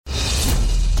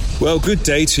Well, good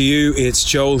day to you. It's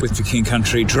Joel with The King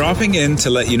Country, dropping in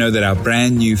to let you know that our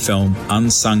brand new film,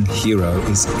 Unsung Hero,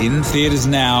 is in theaters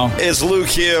now. It's Luke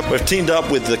here. We've teamed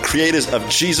up with the creators of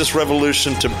Jesus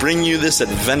Revolution to bring you this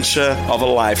adventure of a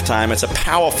lifetime. It's a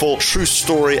powerful, true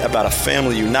story about a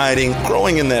family uniting,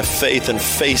 growing in their faith, and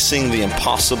facing the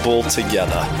impossible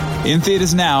together. In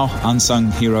theaters now,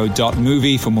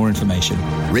 unsunghero.movie for more information.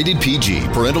 Rated PG.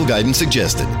 Parental guidance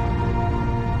suggested.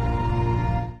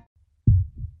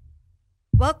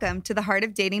 Welcome to the Heart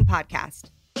of Dating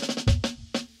podcast.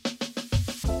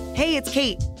 Hey, it's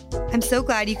Kate. I'm so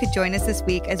glad you could join us this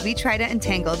week as we try to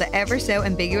untangle the ever so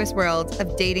ambiguous world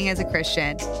of dating as a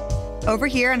Christian. Over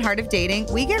here on Heart of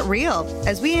Dating, we get real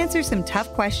as we answer some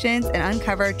tough questions and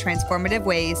uncover transformative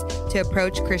ways to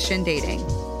approach Christian dating.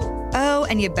 Oh,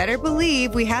 and you better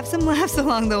believe we have some laughs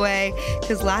along the way,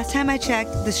 because last time I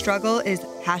checked, the struggle is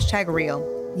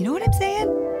 #real. You know what I'm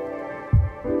saying?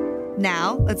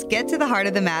 Now, let's get to the heart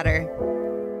of the matter.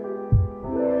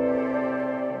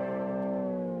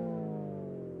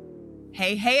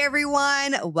 Hey,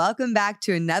 everyone. Welcome back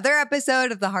to another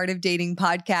episode of the Heart of Dating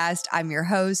podcast. I'm your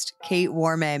host, Kate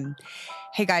Warman.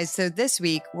 Hey, guys. So this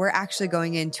week, we're actually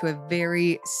going into a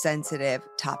very sensitive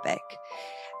topic.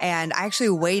 And I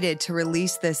actually waited to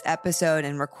release this episode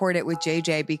and record it with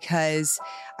JJ because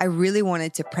I really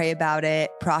wanted to pray about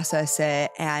it, process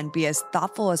it, and be as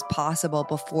thoughtful as possible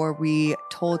before we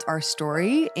told our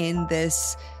story in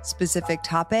this specific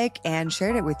topic and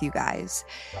shared it with you guys.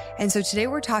 And so today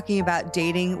we're talking about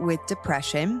dating with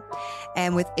depression.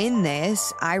 And within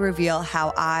this, I reveal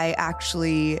how I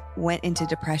actually went into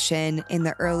depression in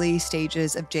the early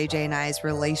stages of JJ and I's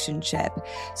relationship.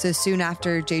 So soon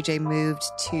after JJ moved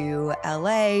to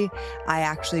LA, I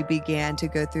actually began to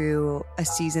go through a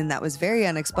season that was very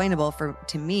unexpected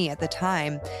to me at the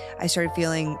time. I started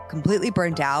feeling completely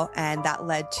burnt out, and that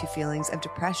led to feelings of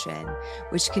depression,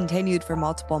 which continued for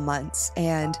multiple months.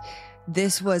 And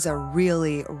this was a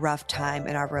really rough time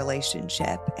in our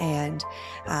relationship. And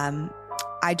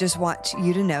I just want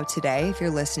you to know today, if you're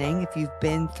listening, if you've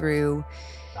been through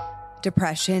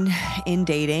depression in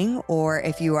dating, or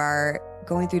if you are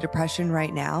going through depression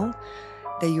right now,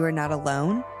 that you are not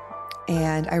alone.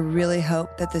 And I really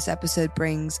hope that this episode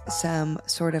brings some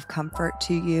sort of comfort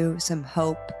to you, some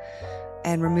hope,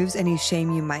 and removes any shame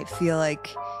you might feel like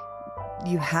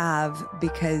you have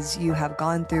because you have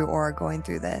gone through or are going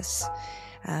through this.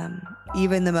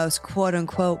 Even the most quote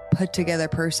unquote put together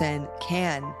person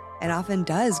can and often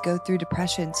does go through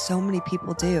depression. So many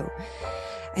people do.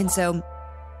 And so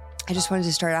I just wanted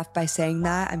to start off by saying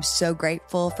that I'm so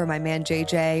grateful for my man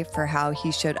JJ for how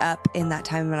he showed up in that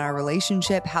time in our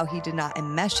relationship, how he did not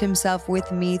enmesh himself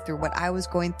with me through what I was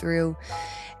going through.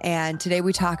 And today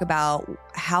we talk about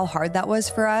how hard that was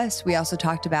for us. We also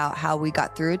talked about how we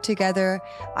got through it together.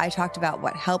 I talked about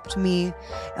what helped me.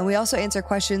 And we also answer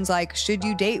questions like, should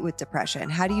you date with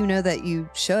depression? How do you know that you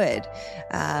should?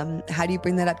 How do you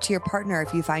bring that up to your partner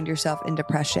if you find yourself in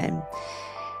depression?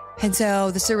 And so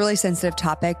this is a really sensitive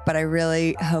topic, but I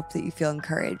really hope that you feel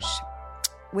encouraged.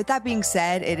 With that being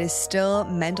said, it is still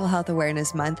Mental Health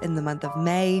Awareness Month in the month of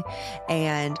May,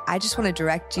 and I just want to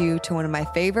direct you to one of my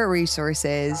favorite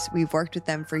resources. We've worked with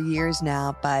them for years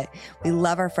now, but we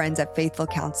love our friends at Faithful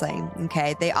Counseling,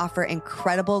 okay? They offer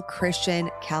incredible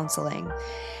Christian counseling,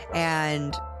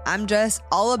 and I'm just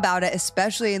all about it,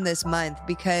 especially in this month,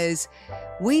 because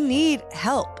we need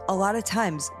help a lot of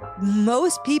times.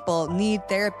 Most people need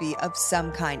therapy of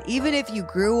some kind, even if you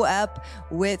grew up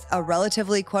with a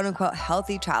relatively quote unquote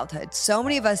healthy childhood. So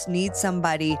many of us need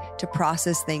somebody to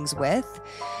process things with.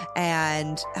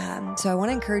 And so I want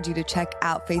to encourage you to check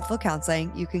out Faithful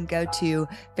Counseling. You can go to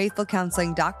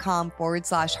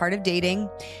faithfulcounseling.com/heart of dating.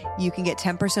 You can get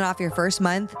 10% off your first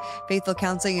month. Faithful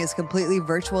Counseling is completely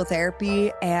virtual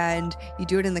therapy, and you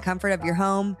do it in the comfort of your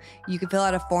home. You can fill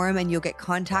out a form and you'll get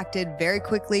contacted very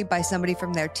quickly by somebody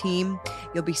from their team.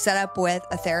 You'll be set up with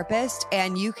a therapist,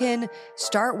 and you can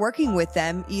start working with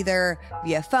them either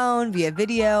via phone, via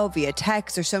video, via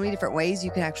text. There's so many different ways you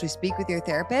can actually speak with your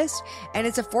therapist, and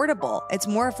it's affordable. It's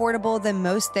more affordable than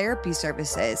most therapy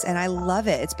services, and I love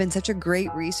it. It's been such a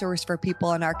great resource for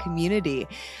people in our community.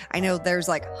 I know there's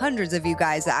like hundreds of you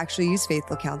guys that actually use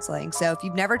Faithful Counseling. So if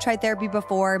you've never tried therapy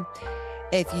before,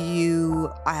 if you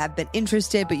have been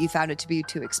interested, but you found it to be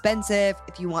too expensive,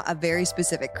 if you want a very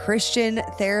specific Christian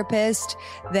therapist,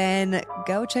 then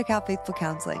go check out Faithful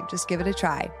Counseling. Just give it a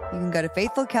try. You can go to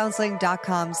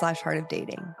faithfulcounseling.com/heart of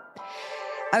dating.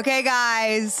 Okay,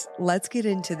 guys, let's get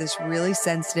into this really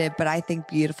sensitive, but I think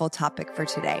beautiful topic for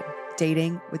today,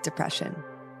 dating with depression.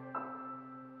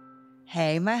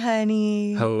 Hey, my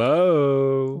honey.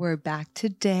 Hello. We're back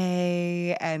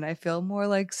today, and I feel more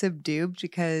like subdued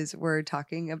because we're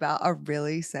talking about a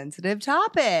really sensitive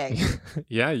topic.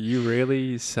 Yeah, you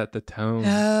really set the tone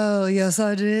Oh, yes,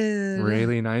 I did.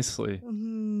 really nicely.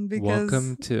 Because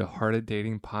Welcome to Heart of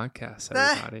Dating Podcast,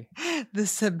 everybody. the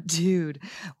subdued.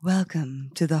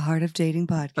 Welcome to the Heart of Dating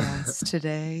Podcast.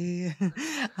 Today,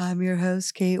 I'm your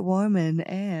host, Kait Warman,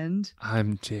 and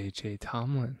I'm JJ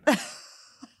Tomlin.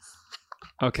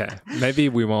 Okay, maybe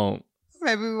we won't.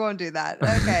 maybe we won't do that.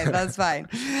 Okay, that's fine.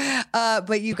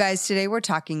 But you guys, today we're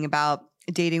talking about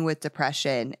dating with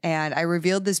depression. And I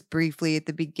revealed this briefly at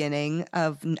the beginning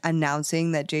of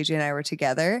announcing that JJ and I were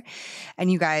together.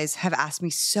 And you guys have asked me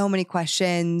so many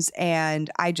questions. And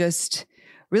I just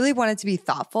really wanted to be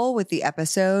thoughtful with the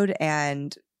episode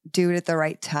and do it at the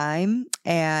right time.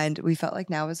 And we felt like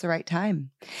now was the right time.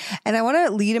 And I want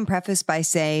to lead and preface by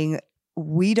saying,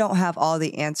 we don't have all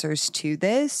the answers to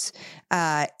this.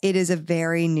 It is a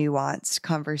very nuanced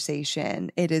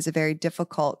conversation. It is a very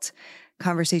difficult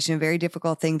conversation, a very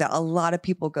difficult thing that a lot of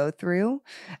people go through.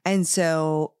 And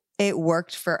so it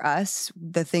worked for us,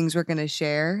 the things we're going to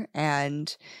share.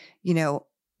 And, you know,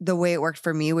 the way it worked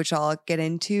for me, which I'll get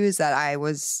into, is that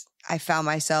I found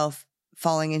myself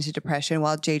falling into depression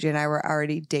while JJ and I were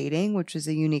already dating, which was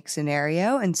a unique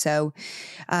scenario. And so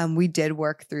we did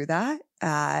work through that.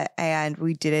 And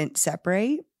we didn't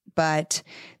separate, but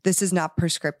this is not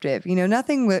prescriptive. You know,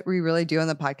 nothing that we really do on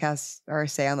the podcast or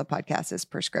say on the podcast is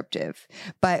prescriptive,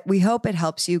 but we hope it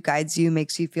helps you, guides you,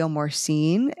 makes you feel more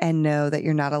seen and know that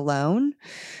you're not alone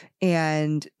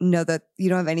and know that you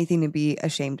don't have anything to be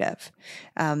ashamed of.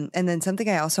 And then something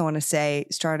I also want to say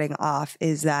starting off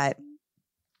is that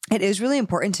it is really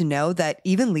important to know that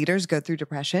even leaders go through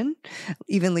depression.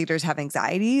 Even leaders have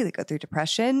anxiety. They go through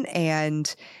depression.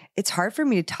 And it's hard for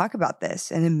me to talk about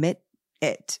this and admit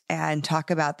it and talk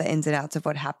about the ins and outs of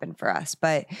what happened for us.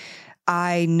 But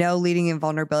I know leading in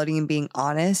vulnerability and being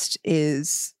honest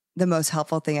is the most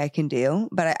helpful thing I can do.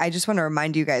 But I just want to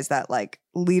remind you guys that like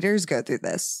leaders go through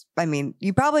this. I mean,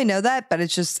 you probably know that, but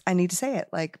it's just, I need to say it.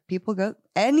 Like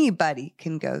anybody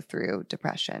can go through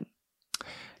depression.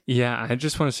 Yeah, I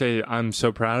just want to say I'm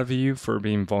so proud of you for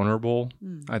being vulnerable.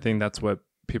 I think that's what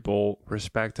people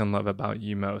respect and love about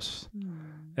you most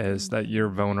is that you're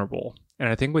vulnerable. And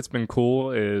I think what's been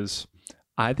cool is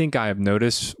I think I have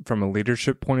noticed from a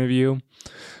leadership point of view,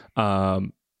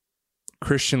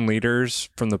 Christian leaders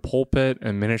from the pulpit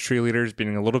and ministry leaders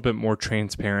being a little bit more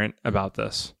transparent about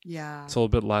this. Yeah. It's a little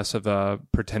bit less of a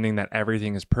pretending that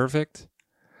everything is perfect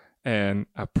and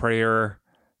a prayer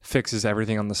fixes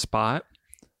everything on the spot.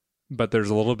 But there's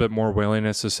a little bit more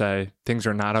willingness to say things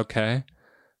are not okay,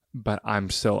 but I'm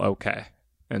still okay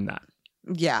in that.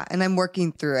 Yeah. And I'm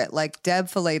working through it. Like Deb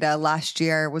Fileta last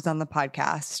year was on the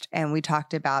podcast and we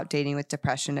talked about dating with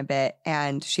depression a bit.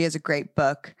 And she has a great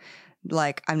book,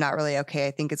 like I'm Not Really Okay,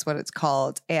 I think it's what it's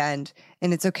called. And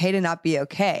it's okay to not be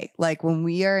okay. Like when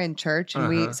we are in church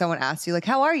and someone asks you like,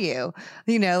 how are you?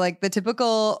 You know, like the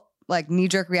typical like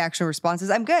knee-jerk reaction response is,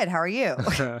 I'm good. How are you?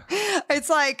 It's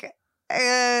like,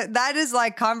 that is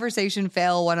like conversation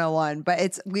fail 101, but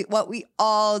it's what we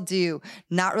all do,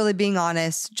 not really being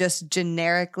honest, just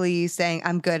generically saying,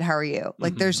 I'm good. How are you?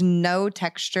 Like there's no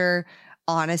texture,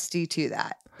 honesty to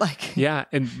that. Like, yeah.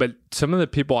 But some of the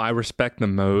people I respect the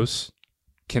most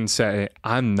can say,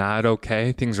 I'm not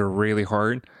okay. Things are really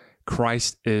hard.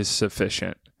 Christ is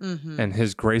sufficient and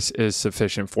his grace is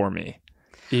sufficient for me,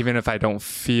 even if I don't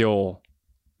feel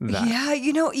that. Yeah,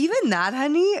 you know, even that,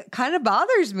 honey, kind of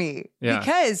bothers me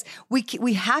because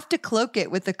we have to cloak it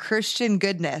with the Christian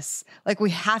goodness. Like we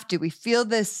have to. We feel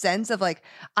this sense of like,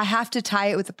 I have to tie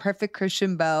it with a perfect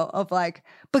Christian bow of like,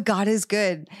 but God is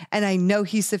good and I know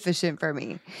he's sufficient for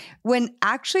me. When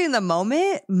actually in the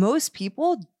moment, most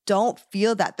people don't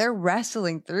feel that. They're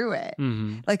wrestling through it.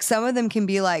 Like some of them can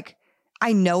be like,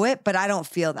 I know it, but I don't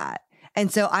feel that. And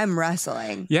so I'm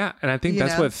wrestling. Yeah. And I think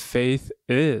that's what faith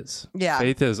is. Yeah.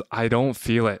 Faith is, I don't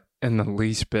feel it in the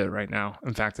least bit right now.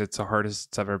 In fact, it's the hardest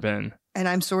it's ever been. And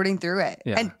I'm sorting through it.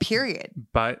 Yeah. And period.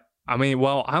 But I mean,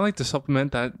 well, I like to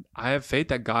supplement that I have faith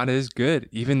that God is good,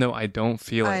 even though I don't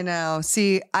feel it. I know.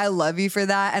 See, I love you for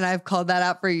that. And I've called that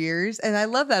out for years. And I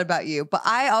love that about you. But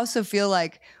I also feel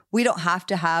like we don't have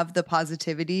to have the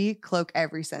positivity cloak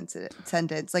every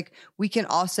sentence. Like we can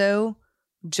also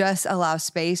just allow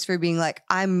space for being like,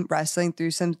 I'm wrestling through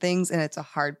some things and it's a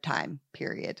hard time,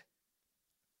 period.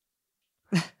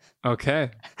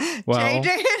 Okay. Well, JJ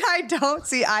and I don't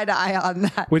see eye to eye on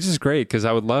that. Which is great because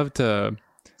I would love to,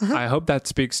 I hope that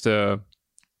speaks to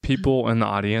people in the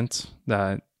audience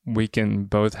that we can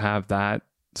both have that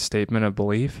statement of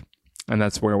belief. And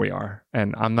that's where we are.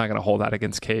 And I'm not going to hold that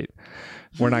against Kait.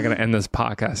 We're not going to end this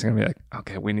podcast and be like,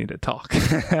 okay, we need to talk.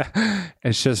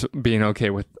 It's just being okay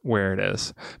with where it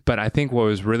is. But I think what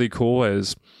was really cool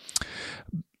is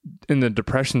in the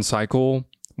depression cycle,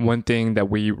 one thing that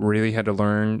we really had to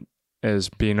learn is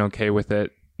being okay with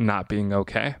it not being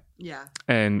okay. Yeah.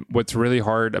 And what's really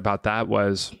hard about that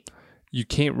was you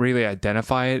can't really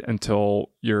identify it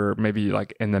until you're maybe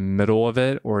like in the middle of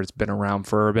it or it's been around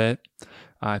for a bit.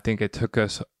 I think it took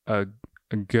us a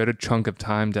good chunk of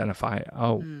time to identify,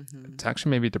 it's actually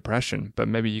maybe depression, but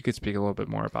maybe you could speak a little bit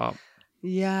more about.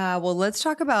 Yeah. Well, let's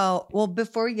talk about,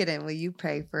 before we get in, will you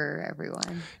pray for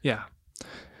everyone? Yeah.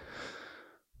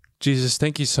 Jesus,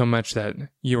 thank you so much that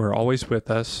you are always with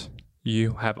us.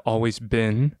 You have always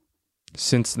been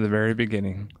since the very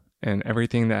beginning, and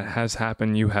everything that has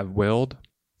happened, you have willed.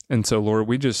 And so, Lord,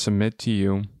 we just submit to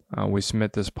you. We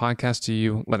submit this podcast to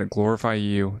you. Let it glorify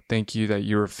you. Thank you that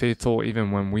you are faithful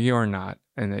even when we are not,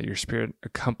 and that your Spirit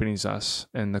accompanies us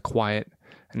in the quiet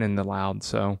and in the loud.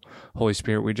 So, Holy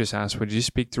Spirit, we just ask, would you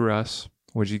speak through us?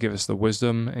 Would you give us the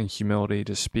wisdom and humility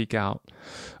to speak out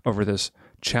over this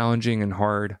challenging and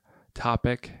hard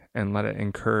topic, and let it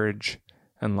encourage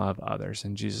and love others.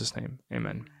 In Jesus' name,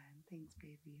 amen. Thanks,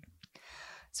 baby.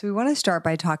 So we want to start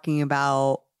by talking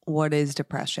about what is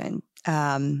depression.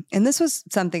 And this was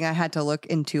something I had to look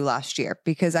into last year,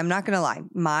 because I'm not going to lie,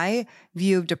 my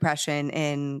view of depression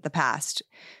in the past,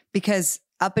 because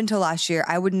up until last year,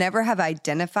 I would never have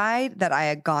identified that I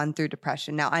had gone through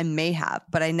depression. Now, I may have,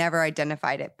 but I never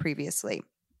identified it previously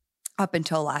up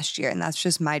until last year. And that's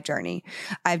just my journey.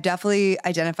 I've definitely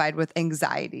identified with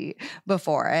anxiety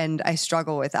before, and I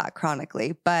struggle with that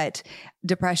chronically. But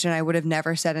depression, I would have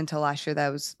never said until last year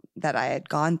that I had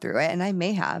gone through it, and I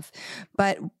may have.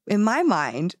 But in my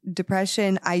mind,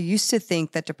 depression, I used to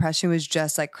think that depression was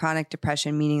just like chronic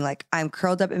depression, meaning like I'm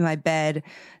curled up in my bed,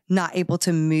 not able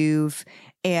to move,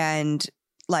 and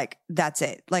like, that's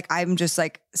it. Like, I'm just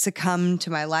like succumbed to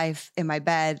my life in my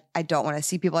bed. I don't want to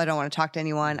see people. I don't want to talk to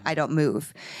anyone. I don't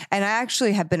move. And I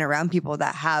actually have been around people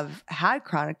that have had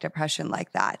chronic depression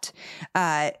like that.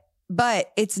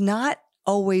 But it's not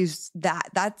always that.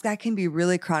 That can be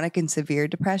really chronic and severe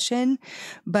depression,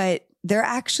 but there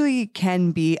actually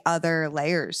can be other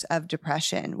layers of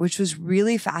depression, which was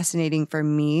really fascinating for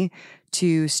me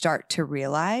to start to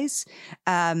realize.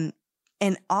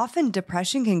 And often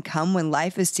depression can come when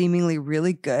life is seemingly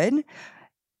really good,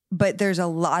 but there's a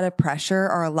lot of pressure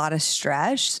or a lot of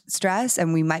stress,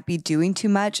 and we might be doing too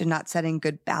much and not setting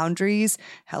good boundaries.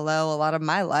 Hello, a lot of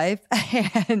my life.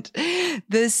 And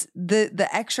the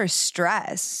extra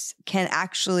stress can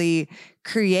actually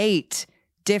create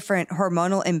different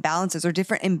hormonal imbalances or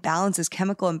different imbalances,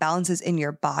 chemical imbalances in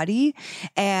your body.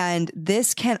 And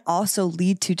this can also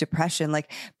lead to depression,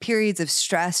 like periods of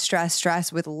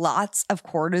stress with lots of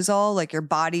cortisol, like your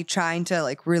body trying to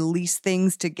like release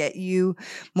things to get you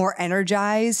more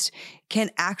energized, can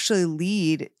actually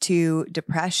lead to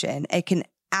depression. It can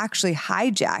actually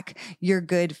hijack your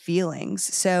good feelings.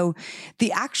 So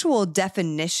the actual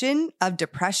definition of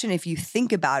depression, if you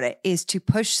think about it, is to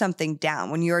push something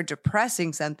down. When you're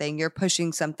depressing something, you're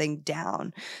pushing something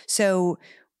down. So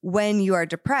when you are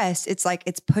depressed, it's like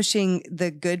it's pushing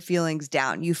the good feelings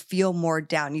down. You feel more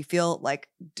down. You feel like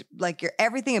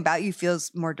everything about you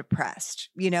feels more depressed,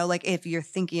 like if you're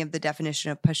thinking of the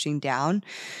definition of pushing down.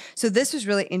 So this was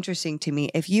really interesting to me.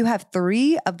 If you have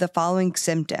 3 of the following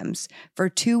symptoms for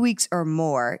 2 weeks or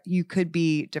more, you could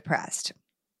be depressed.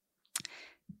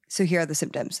 So here are the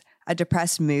symptoms: a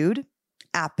depressed mood,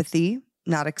 apathy,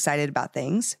 not excited about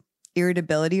things,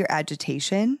 irritability or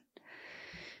agitation,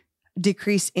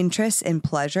 decreased interest in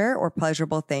pleasure or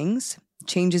pleasurable things,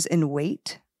 changes in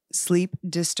weight, sleep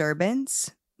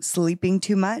disturbance, sleeping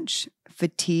too much,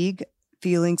 fatigue,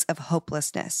 feelings of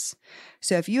hopelessness.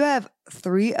 So if you have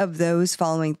 3 of those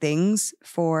following things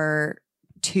for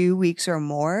 2 weeks or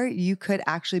more, you could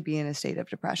actually be in a state of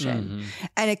depression. Mm-hmm.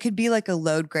 And it could be like a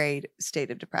low grade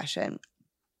state of depression.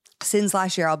 Since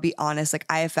last year, I'll be honest, like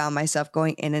I have found myself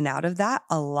going in and out of that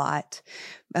a lot,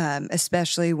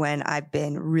 especially when I've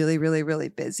been really, really, really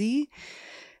busy.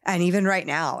 And even right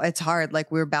now, it's hard.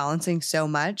 Like we're balancing so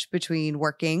much between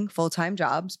working full-time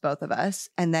jobs, both of us,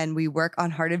 and then we work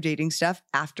on Heart of Dating stuff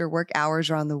after work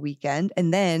hours or on the weekend.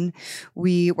 And then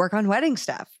we work on wedding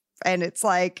stuff. And it's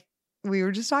like, we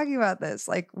were just talking about this,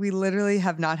 like we literally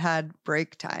have not had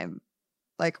break time.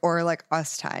 Or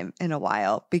us time in a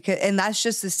while, and that's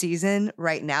just the season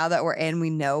right now that we're in. We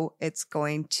know it's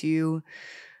going to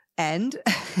end.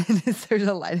 There's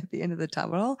a light at the end of the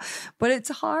tunnel, but it's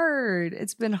hard.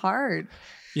 It's been hard.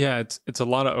 Yeah, it's a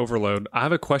lot of overload. I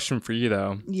have a question for you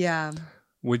though. Yeah.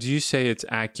 Would you say it's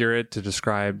accurate to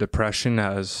describe depression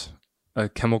as a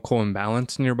chemical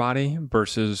imbalance in your body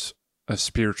versus a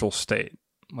spiritual state?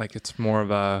 Like it's more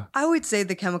of a... I would say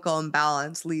the chemical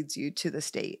imbalance leads you to the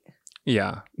state.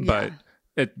 Yeah, but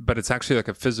it's actually like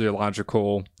a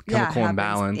physiological chemical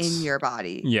imbalance in your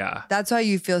body. Yeah. That's why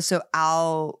you feel so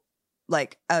out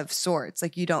like of sorts.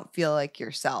 Like you don't feel like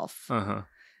yourself. Uh-huh.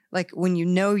 Like when you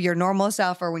know your normal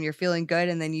self or when you're feeling good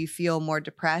and then you feel more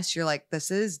depressed, you're like, this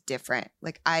is different.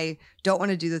 Like I don't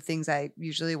want to do the things I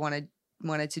usually wanted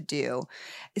to do,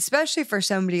 especially for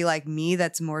somebody like me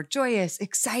that's more joyous,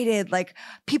 excited, like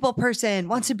people person,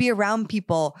 wants to be around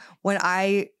people.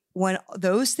 When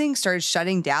those things started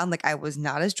shutting down, like I was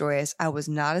not as joyous, I was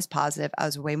not as positive, I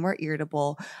was way more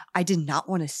irritable. I did not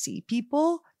want to see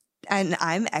people, and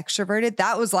I'm extroverted.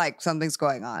 That was like something's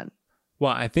going on.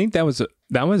 Well, I think that was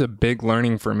a big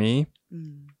learning for me.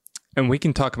 And we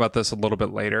can talk about this a little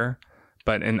bit later,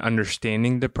 but in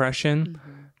understanding depression,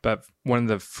 but one of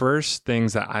the first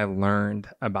things that I learned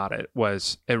about it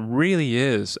was it really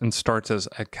is and starts as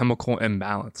a chemical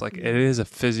imbalance. Like it is a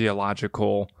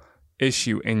physiological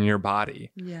issue in your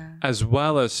body, as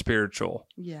well as spiritual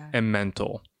and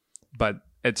mental. But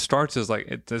it starts as like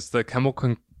it's the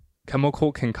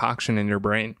chemical concoction in your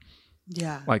brain.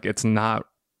 Yeah, like it's not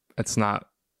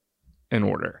in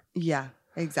order. Yeah,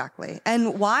 exactly.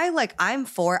 And why? Like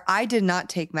I did not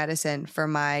take medicine for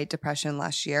my depression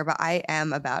last year, but I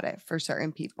am about it for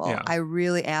certain people. Yeah. I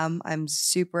really am. I'm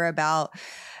super about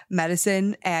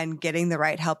medicine and getting the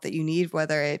right help that you need,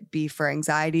 whether it be for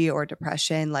anxiety or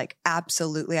depression. Like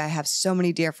absolutely. I have so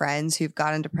many dear friends who've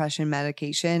gotten depression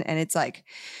medication, and it's like,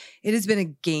 it has been a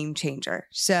game changer.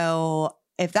 So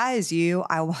if that is you,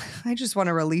 I just want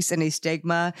to release any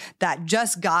stigma that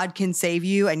just God can save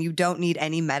you and you don't need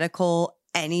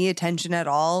any attention at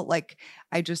all. Like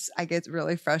I get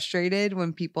really frustrated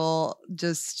when people,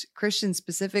 just Christians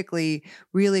specifically,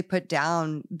 really put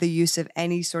down the use of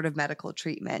any sort of medical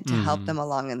treatment to help them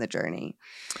along in the journey.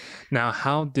 Now,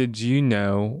 how did you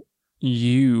know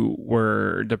you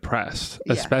were depressed?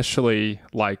 Especially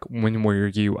like when were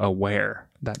you aware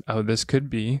that, oh, this could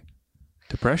be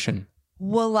depression?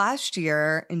 Well, last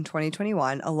year in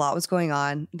 2021, a lot was going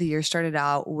on. The year started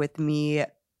out with me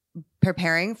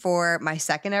preparing for my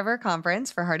second ever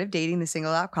conference for Heart of Dating, the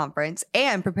Single Out Conference,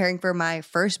 and preparing for my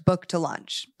first book to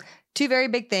launch. Two very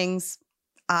big things.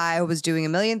 I was doing a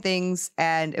million things,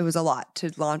 and it was a lot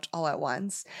to launch all at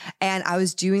once. And I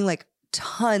was doing like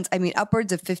tons,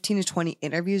 upwards of 15 to 20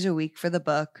 interviews a week for the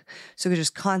book. So it was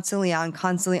just constantly on,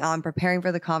 preparing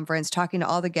for the conference, talking to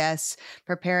all the guests,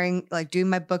 preparing, like doing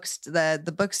my books,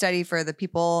 the book study for the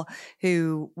people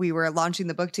who we were launching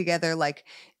the book together. Like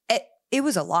it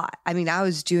was a lot. I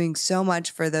was doing so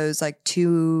much for those like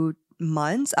 2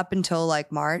 months up until like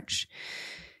March.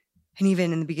 And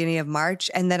even in the beginning of March.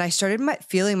 And then I started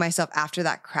feeling myself after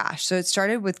that crash. So it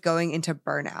started with going into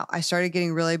burnout. I started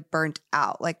getting really burnt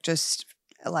out, like just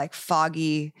like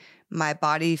foggy. My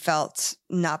body felt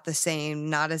not the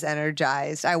same, not as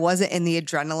energized. I wasn't in the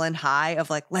adrenaline high of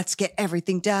like, let's get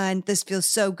everything done. This feels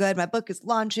so good. My book is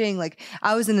launching. Like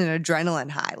I was in an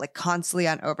adrenaline high, like constantly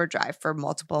on overdrive for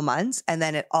multiple months. And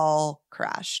then it all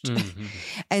crashed.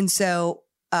 And so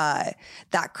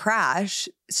that crash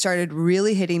started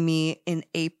really hitting me in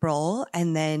April.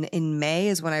 And then in May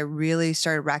is when I really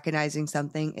started recognizing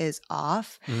something is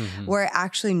off, where I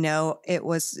actually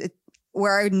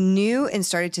where I knew and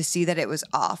started to see that it was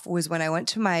off was when I went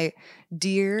to my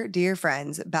dear, dear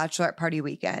friend's bachelorette party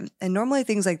weekend. And normally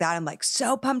things like that, I'm like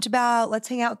so pumped about, let's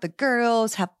hang out with the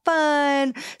girls, have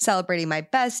fun, celebrating my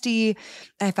bestie.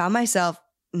 And I found myself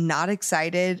not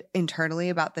excited internally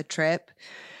about the trip.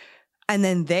 And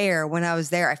then when I was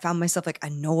there, I found myself like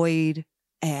annoyed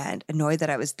that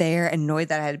I was there, annoyed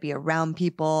that I had to be around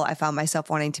people. I found myself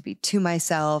wanting to be to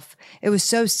myself. It was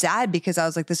so sad because I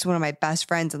was like, this is one of my best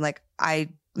friends. And like,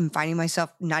 I'm finding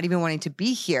myself not even wanting to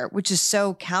be here, which is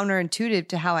so counterintuitive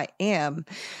to how I am.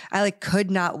 I like could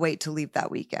not wait to leave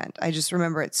that weekend. I just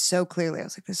remember it so clearly. I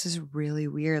was like, this is really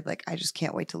weird. Like, I just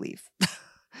can't wait to leave.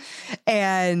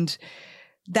 And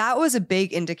that was a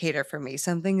big indicator for me.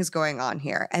 Something is going on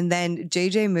here. And then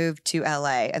JJ moved to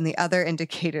LA. And the other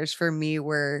indicators for me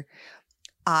were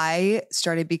I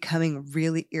started becoming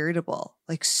really irritable,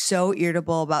 like so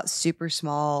irritable about super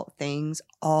small things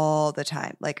all the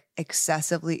time, like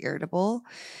excessively irritable.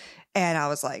 And I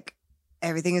was like,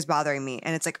 everything is bothering me.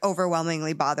 And it's like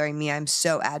overwhelmingly bothering me. I'm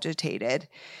so agitated.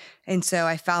 And so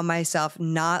I found myself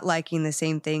not liking the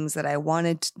same things that I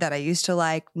wanted, that I used to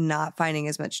like, not finding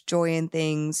as much joy in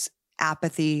things,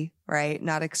 apathy, right?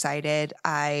 Not excited.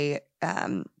 I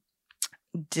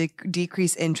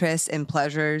decreased interest in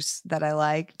pleasures that I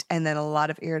liked, and then a lot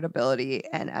of irritability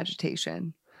and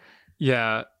agitation.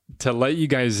 Yeah. To let you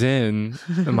guys in,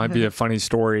 it might be a funny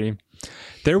story.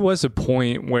 There was a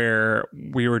point where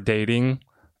we were dating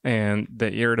and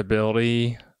the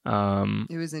irritability.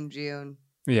 It was in June.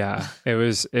 Yeah, it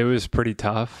was pretty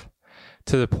tough,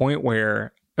 to the point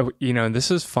where,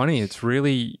 this is funny. It's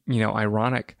really,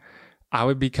 ironic. I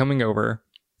would be coming over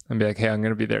and be like, hey, I'm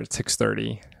going to be there at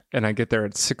 6:30. And I get there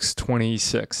at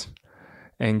 6:26.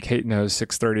 And Kate knows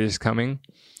 6:30 is coming.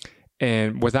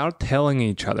 And without telling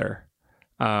each other,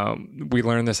 we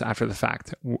learned this after the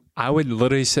fact. I would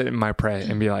literally sit in my pray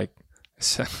and be like,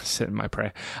 sit in my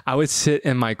pray. I would sit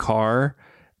in my car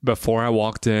before I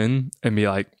walked in and be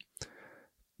like,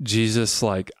 Jesus,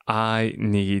 like, I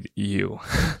need you.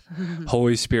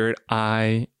 Holy Spirit,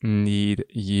 I need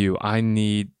you. I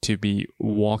need to be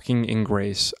walking in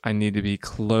grace. I need to be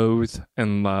clothed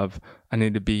in love. I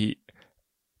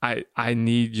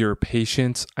need your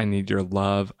patience. I need your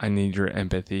love. I need your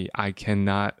empathy. I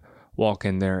cannot walk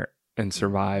in there and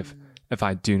survive if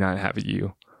I do not have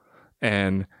you.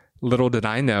 And little did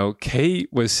I know, Kate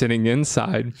was sitting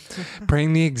inside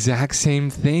praying the exact same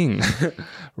thing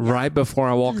right before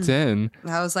I walked in.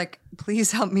 I was like,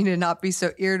 please help me to not be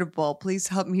so irritable. Please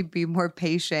help me be more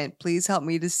patient. Please help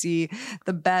me to see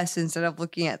the best instead of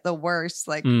looking at the worst.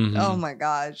 Like, oh my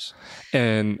gosh.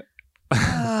 And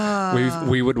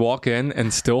we would walk in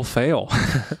and still fail.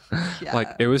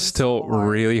 Like, it was still so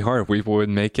really hard. We would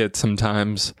make it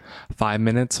sometimes 5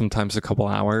 minutes, sometimes a couple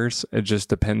hours. It just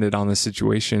depended on the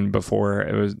situation before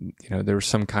it was, there was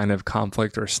some kind of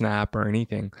conflict or snap or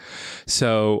anything.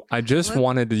 So I just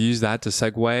wanted to use that to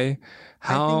segue.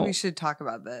 I think we should talk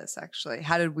about this, actually.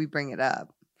 How did we bring it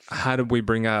up? How did we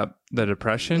bring up the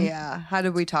depression? Yeah. How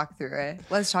did we talk through it?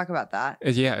 Let's talk about that.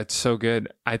 Yeah, it's so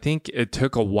good. I think it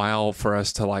took a while for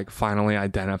us to finally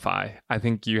identify. I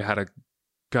think you had a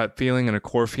gut feeling and a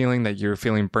core feeling that you were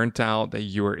feeling burnt out, that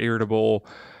you were irritable.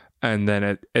 And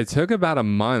then it took about a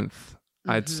month,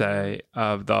 I'd say,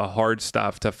 of the hard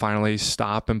stuff to finally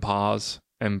stop and pause.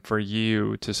 And for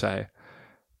you to say,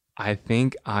 I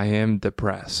think I am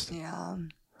depressed.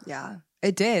 Yeah,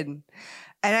 it did.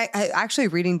 And I actually,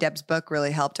 reading Deb's book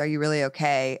really helped. Are You Really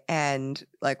Okay? And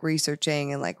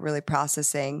researching and really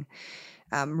processing.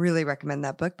 Really recommend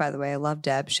that book, by the way. I love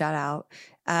Deb. Shout out.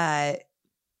 And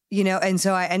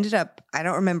so I ended up, I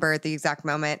don't remember the exact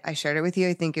moment I shared it with you.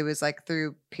 I think it was through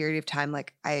a period of time.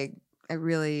 I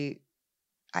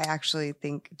actually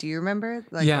think, do you remember?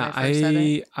 Yeah,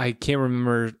 I can't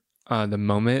remember the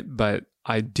moment, but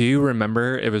I do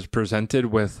remember it was presented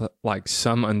with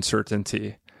some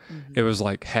uncertainty. It was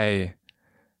like, hey,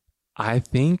 I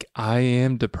think I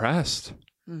am depressed.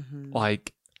 There's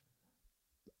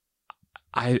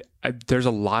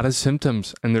a lot of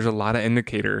symptoms and there's a lot of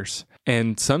indicators.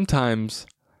 And sometimes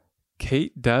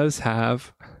Kate does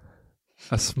have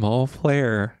a small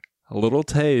flare, a little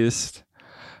taste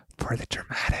for the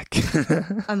dramatic.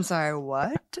 I'm sorry,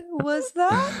 what was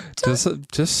that?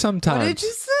 Just sometimes. What did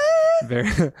you say?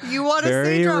 You want to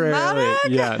say dramatic?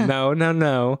 Rarely. Yeah,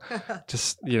 no.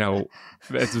 Just,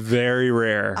 it's very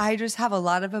rare. I just have a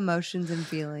lot of emotions and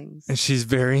feelings. And she's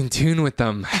very in tune with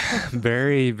them.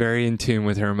 Very, very in tune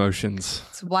with her emotions.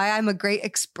 That's why I'm a great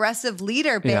expressive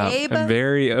leader, babe. Yeah,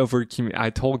 very I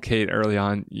told Kate early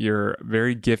on, you're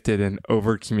very gifted in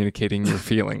over communicating your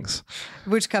feelings.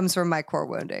 Which comes from my core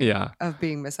wounding. Yeah. Of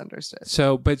being misunderstood.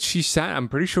 So, but she sat, I'm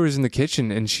pretty sure it was in the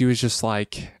kitchen, and she was just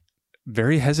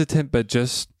very hesitant, but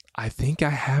just, I think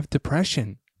I have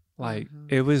depression.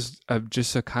 It was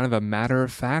just a kind of a matter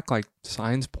of fact,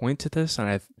 signs point to this,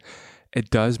 and it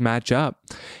does match up.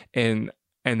 And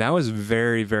that was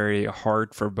very, very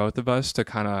hard for both of us to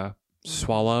kind of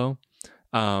swallow.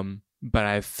 But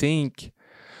I think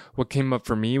what came up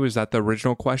for me was that the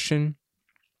original question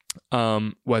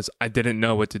was I didn't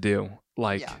know what to do.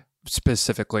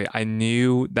 Specifically, I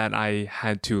knew that I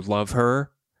had to love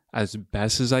her as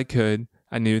best as I could.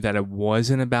 I knew that it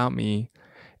wasn't about me,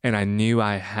 and I knew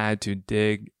I had to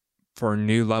dig for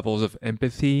new levels of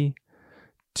empathy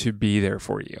to be there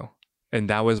for you. And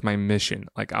that was my mission.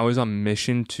 I was on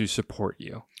mission to support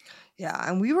you. Yeah.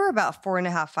 And we were about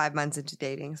 4.5, 5 months into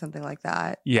dating, something like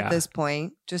that. Yeah. At this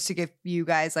point, just to give you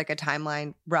guys a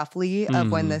timeline roughly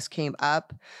of when this came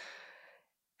up.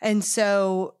 And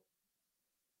so,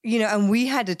 and we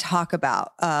had to talk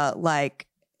about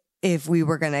if we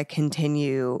were going to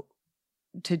continue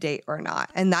to date or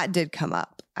not. And that did come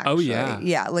up, actually. Oh, yeah.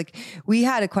 Yeah. We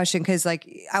had a question because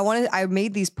I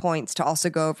made these points to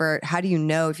also go over how do you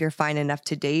know if you're fine enough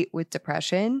to date with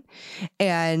depression?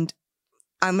 And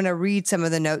I'm going to read some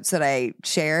of the notes that I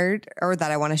shared or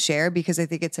that I want to share because I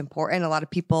think it's important. A lot of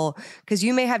people, because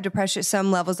you may have depression,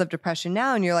 some levels of depression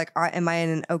now, and you're like, am I in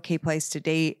an okay place to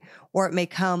date? Or it may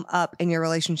come up in your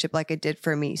relationship like it did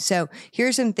for me. So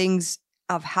here's some things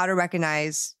of how to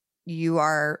recognize you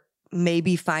are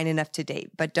maybe fine enough to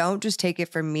date, but don't just take it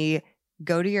from me.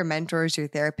 Go to your mentors, your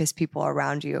therapist, people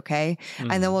around you. Okay.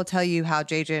 And then we'll tell you how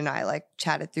JJ and I like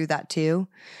chatted through that too.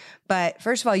 But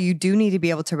first of all, you do need to be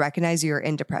able to recognize you're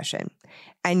in depression,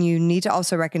 and you need to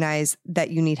also recognize that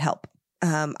you need help.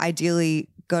 Ideally,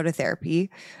 go to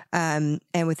therapy. And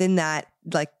within that,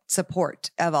 like support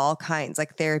of all kinds,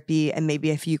 like therapy and maybe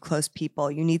a few close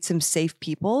people. You need some safe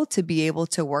people to be able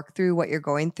to work through what you're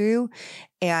going through.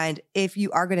 And if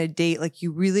you are going to date, like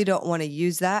you really don't want to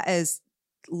use that as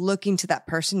looking to that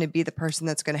person to be the person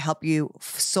that's going to help you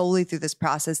solely through this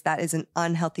process. That is an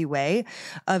unhealthy way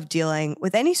of dealing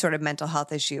with any sort of mental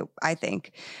health issue, I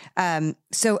think.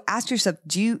 So ask yourself,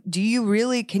 do you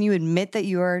really, can you admit that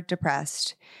you are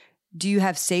depressed? Do you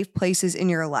have safe places in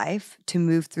your life to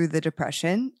move through the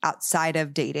depression outside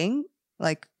of dating?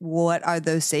 Like, what are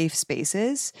those safe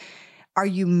spaces? Are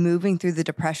you moving through the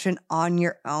depression on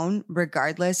your own,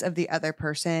 regardless of the other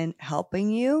person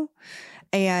helping you?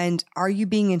 And are you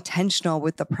being intentional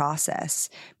with the process?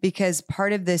 Because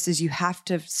part of this is you have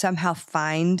to somehow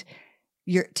find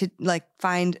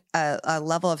a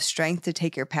level of strength to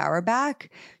take your power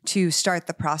back to start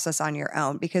the process on your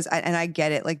own. Because I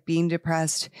get it, like being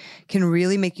depressed can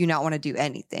really make you not want to do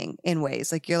anything in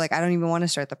ways. Like you're like, I don't even want to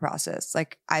start the process.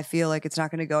 Like I feel like it's not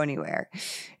going to go anywhere.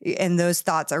 And those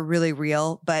thoughts are really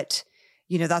real, but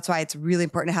that's why it's really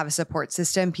important to have a support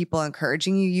system, people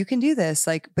encouraging you, you can do this,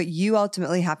 but you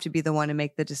ultimately have to be the one to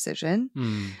make the decision.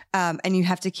 And you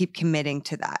have to keep committing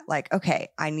to that. Like, okay,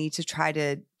 I need to try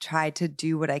to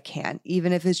do what I can,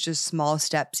 even if it's just small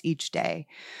steps each day.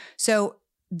 So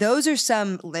those are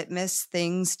some litmus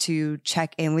things to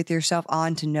check in with yourself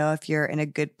on to know if you're in a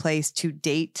good place to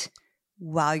date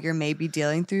while you're maybe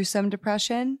dealing through some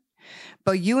depression.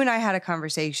 But you and I had a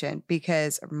conversation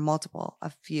because it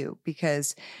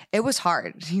was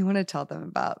hard. You want to tell them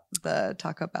about the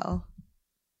Taco Bell?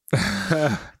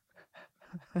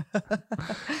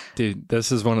 Dude,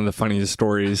 this is one of the funniest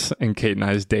stories in Kait and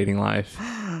I's dating life.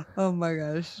 Oh my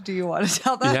gosh. Do you want to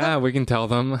tell them? Yeah, we can tell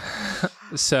them.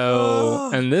 So,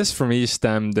 and this for me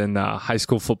stemmed in high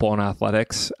school football and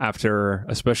athletics after,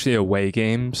 especially away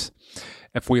games.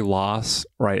 If we lost,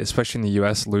 right, especially in the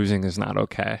U.S., losing is not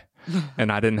okay.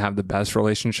 And I didn't have the best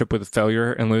relationship with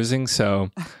failure and losing.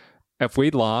 So if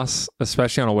we'd lost,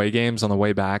 especially on away games on the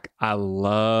way back, I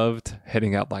loved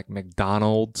hitting up like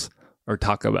McDonald's or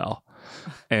Taco Bell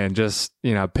and just,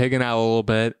 pigging out a little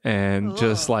bit and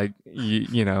just like,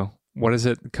 what is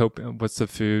it? What's the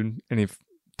food? Any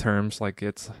terms? Like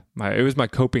it was my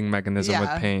coping mechanism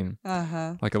with pain,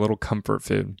 like a little comfort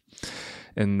food.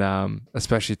 And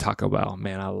especially Taco Bell,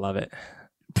 man, I love it.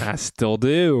 I still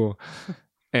do.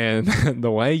 And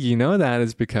the way you know that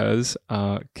is because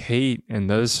Kait, in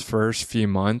those first few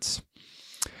months,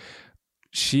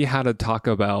 she had a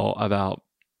Taco Bell about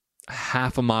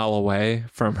half a mile away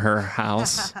from her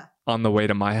house on the way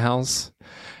to my house.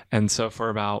 And so for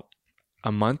about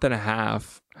a month and a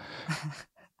half,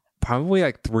 probably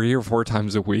like 3 or 4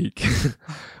 times a week,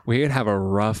 we would have a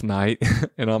rough night.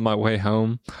 And on my way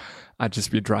home, I'd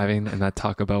just be driving and that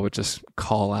Taco Bell would just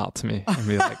call out to me and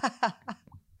be like,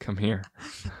 come here,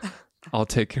 I'll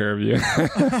take care of you.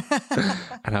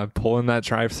 And I'd pull in that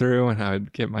drive-through and I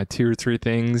would get my 2 or 3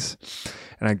 things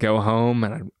and I'd go home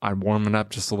and I'd warm it up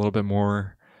just a little bit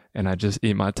more and I'd just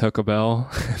eat my Taco Bell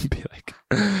and be like,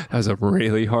 that was a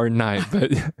really hard night,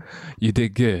 but you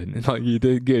did good. Like, you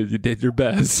did good. You did your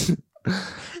best.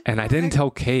 And I didn't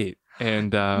tell Kait.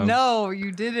 And no,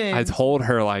 you didn't. I told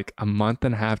her like a month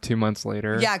and a half, 2 months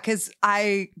later. Yeah, because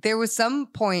there was some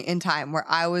point in time where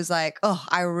I was like, oh,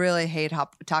 I really hate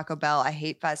Taco Bell. I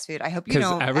hate fast food. I hope you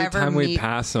don't ever every time we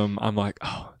pass them, I'm like,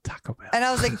 oh, Taco Bell. And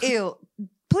I was like, ew,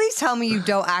 please tell me you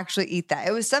don't actually eat that.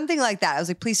 It was something like that. I was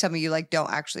like, please tell me you don't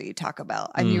actually eat Taco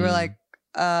Bell. And you were like,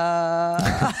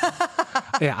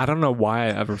 Yeah, I don't know why I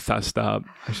ever fessed up.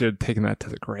 I should have taken that to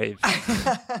the grave.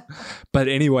 But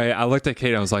anyway, I looked at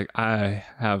Kait. I was like, I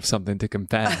have something to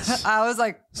confess. I was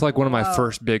like, it's like one of my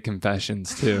first big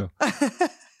confessions too.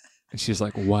 And she's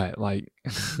like, what? Like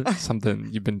something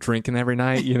you've been drinking every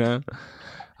night,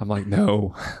 I'm like,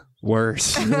 no,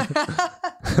 worse.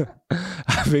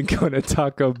 I've been going to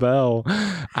Taco Bell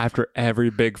after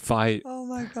every big fight. Oh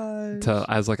my God.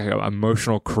 As like an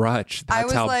emotional crutch.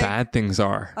 That's how bad things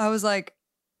are. I was like,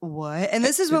 What? And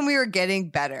this is when we were getting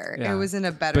better. Yeah. It was in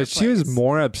a better But place. she was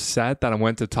more upset that I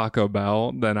went to Taco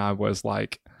Bell than I was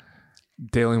like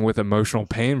dealing with emotional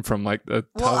pain from like the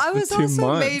I was 2 also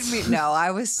months. No, I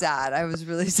was sad. I was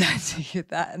really sad to hear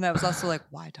that. And I was also like,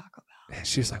 why Taco Bell? And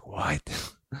she was like, what?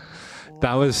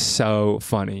 That was so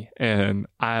funny. And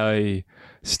I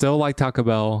still like Taco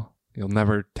Bell. You'll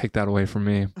never take that away from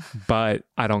me. But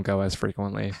I don't go as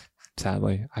frequently,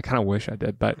 sadly. I kind of wish I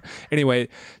did. But anyway,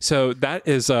 so that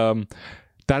is a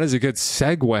good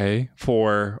segue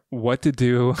for what to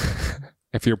do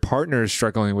if your partner is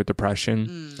struggling with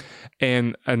depression.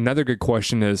 And another good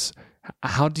question is,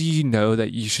 how do you know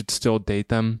that you should still date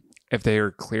them if they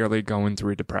are clearly going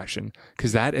through depression?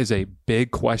 Because that is a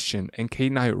big question. And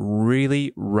Kate and I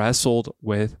really wrestled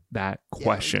with that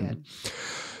question. Yeah,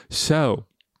 so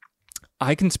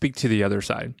I can speak to the other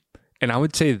side. And I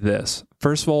would say this.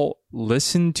 First of all,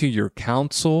 listen to your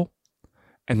counsel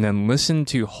and then listen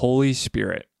to Holy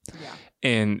Spirit. Yeah.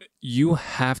 And you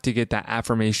have to get that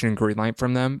affirmation and green light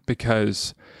from them,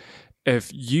 because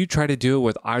if you try to do it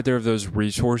with either of those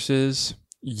resources,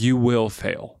 you will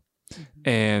fail.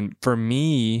 And for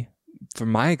me,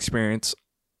 from my experience,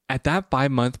 at that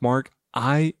 5-month mark,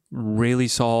 I really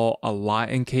saw a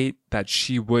lot in Kate that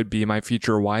she would be my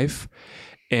future wife.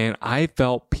 And I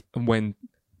felt when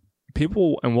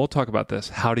people, and we'll talk about this,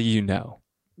 how do you know?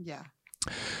 Yeah.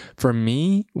 For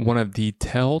me, one of the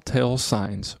telltale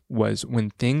signs was when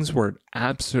things were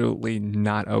absolutely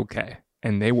not okay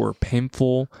and they were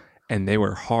painful and they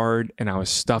were hard and I was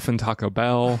stuffing Taco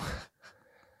Bell.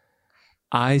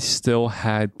 I still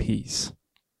had peace.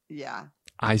 Yeah.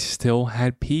 I still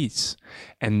had peace.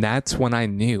 And that's when I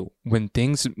knew, when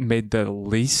things made the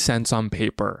least sense on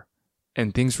paper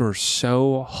and things were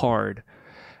so hard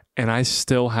and I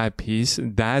still had peace,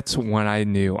 that's when I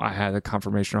knew I had a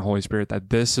confirmation of the Holy Spirit that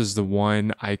this is the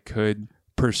one I could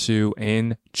pursue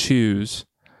and choose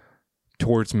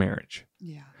towards marriage.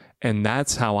 Yeah. And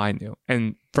that's how I knew.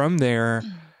 And from there,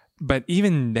 but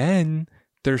even then,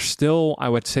 there's still, I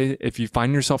would say, if you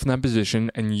find yourself in that position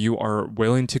and you are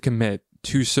willing to commit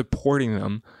to supporting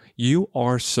them, you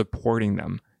are supporting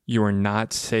them. You are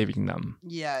not saving them.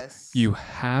 Yes. You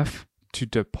have to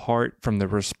depart from the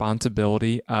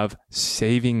responsibility of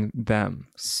saving them.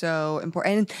 So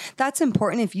important. And that's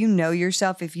important if you know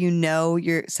yourself, if you know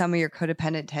some of your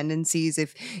codependent tendencies,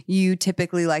 if you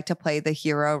typically like to play the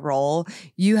hero role,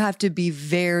 you have to be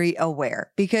very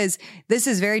aware, because this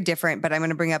is very different. But I'm going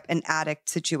to bring up an addict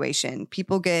situation.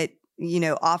 People get,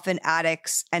 often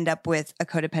addicts end up with a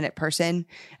codependent person,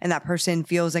 and that person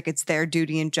feels like it's their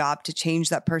duty and job to change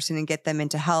that person and get them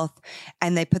into health.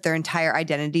 And they put their entire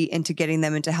identity into getting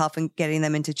them into health and getting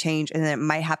them into change. And then it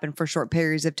might happen for short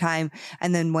periods of time.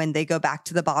 And then when they go back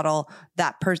to the bottle,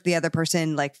 the other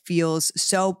person feels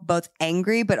so both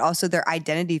angry, but also their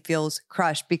identity feels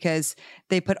crushed because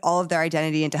they put all of their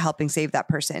identity into helping save that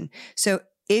person. So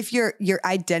if your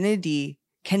identity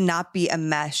cannot be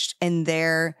enmeshed in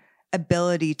their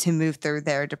ability to move through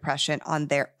their depression on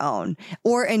their own,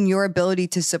 or in your ability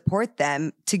to support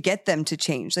them to get them to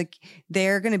change,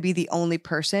 they're going to be the only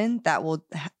person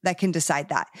that can decide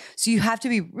that. So you have to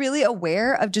be really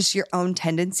aware of just your own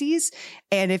tendencies.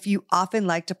 And if you often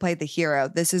like to play the hero,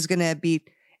 this is going to be,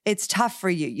 it's tough for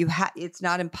you. It's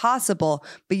not impossible,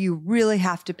 but you really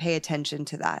have to pay attention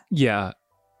to that. Yeah.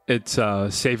 It's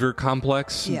savior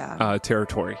complex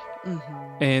territory.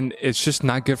 Mm-hmm. And it's just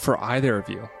not good for either of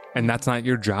you. And that's not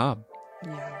your job.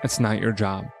 Yeah. It's not your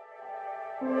job.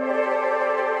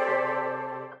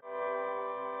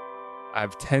 I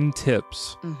have 10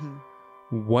 tips.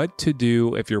 What to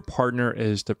do if your partner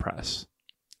is depressed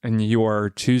and you are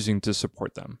choosing to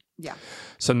support them. Yeah.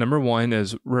 So number 1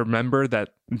 is remember that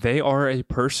they are a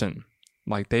person.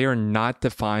 They are not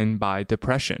defined by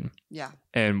depression. Yeah.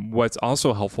 And what's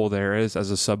also helpful there is,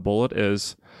 as a sub-bullet,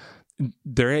 is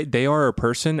they are a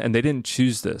person and they didn't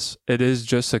choose this. It is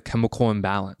just a chemical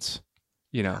imbalance.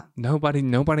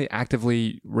 Nobody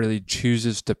actively really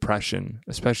chooses depression,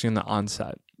 especially in the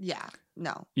onset. Yeah.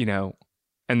 No.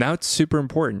 And that's super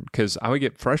important, because I would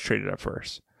get frustrated at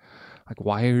first.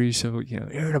 Why are you so,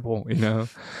 irritable,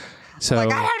 So, I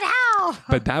don't know.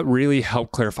 But that really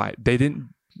helped clarify.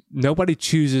 Nobody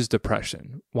chooses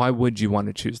depression. Why would you want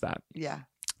to choose that? Yeah.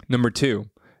 Number 2,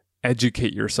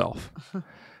 educate yourself.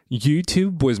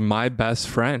 YouTube was my best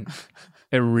friend.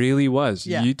 It really was.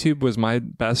 Yeah. YouTube was my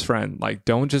best friend.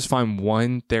 Don't just find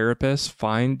one therapist.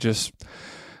 I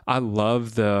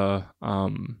love the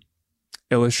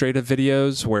illustrative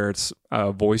videos where it's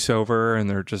a voiceover and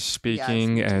they're just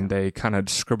speaking and they kind of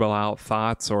scribble out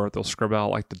thoughts, or they'll scribble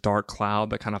out like the dark cloud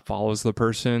that kind of follows the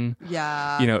person.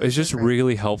 Yeah. You know, it's just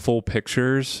really helpful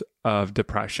pictures of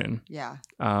depression. Yeah.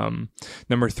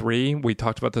 Number 3, we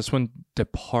talked about this one,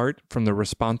 depart from the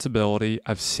responsibility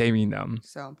of saving them.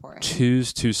 So important.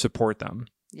 Choose to support them.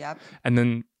 Yep. And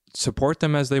then support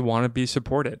them as they want to be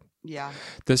supported. Yeah.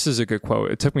 This is a good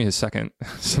quote. It took me a second.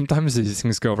 Sometimes these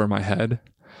things go over my head,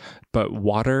 but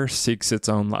water seeks its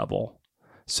own level.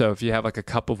 So if you have like a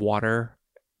cup of water,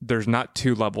 there's not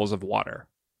 2 levels of water.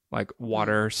 Like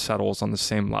water settles on the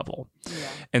same level. Yeah.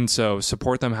 And so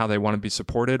support them how they want to be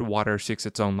supported. Water seeks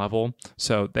its own level.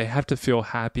 So they have to feel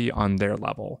happy on their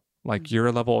level. Like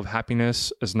your level of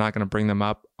happiness is not going to bring them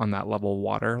up on that level of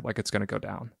water. Like it's going to go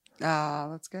down.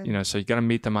 That's good. You know, so you got to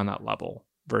meet them on that level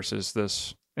versus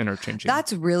this interchanging.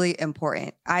 That's really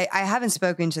important. I haven't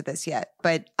spoken to this yet,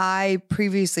 but I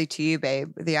previously to you,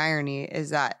 babe, the irony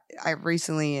is that I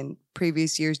recently in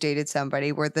previous years dated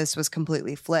somebody where this was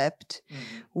completely flipped,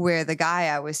 where the guy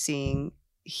I was seeing,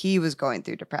 he was going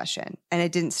through depression, and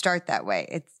it didn't start that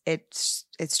way. It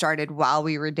started while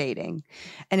we were dating,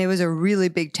 and it was a really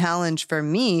big challenge for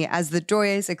me as the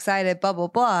joyous, excited, blah, blah,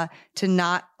 blah, to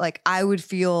not like, I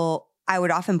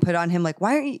would often put on him like,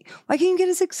 why can't you get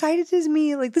as excited as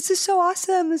me? Like, this is so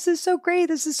awesome. This is so great.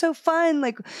 This is so fun.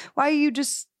 Like, why are you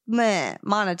just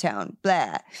monotone,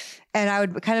 blah. And I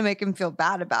would kind of make him feel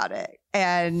bad about it.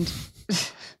 And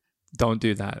don't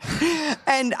do that.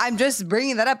 And I'm just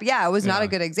bringing that up. Yeah, it was not a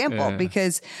good example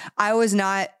because it was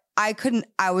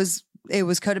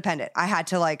codependent. I had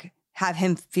to like have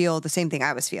him feel the same thing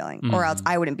I was feeling, or else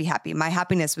I wouldn't be happy. My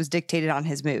happiness was dictated on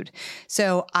his mood.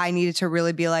 So I needed to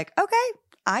really be like, okay,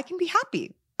 I can be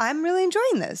happy. I'm really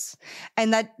enjoying this.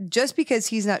 And that just because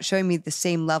he's not showing me the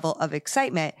same level of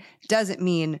excitement doesn't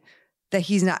mean that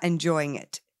he's not enjoying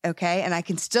it. Okay. And I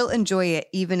can still enjoy it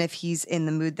even if he's in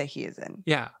the mood that he is in.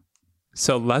 Yeah.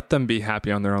 So let them be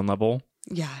happy on their own level.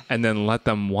 Yeah. And then let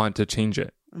them want to change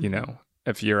it, you know,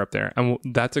 if you're up there. And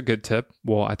that's a good tip.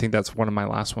 Well, I think that's one of my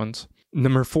last ones.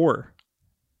 Number 4,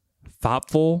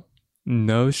 thoughtful,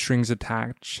 no strings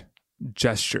attached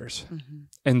gestures.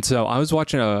 And so I was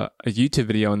watching a YouTube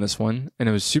video on this one, and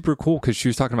it was super cool because she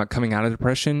was talking about coming out of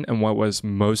depression and what was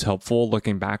most helpful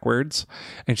looking backwards.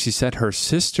 And she said her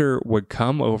sister would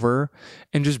come over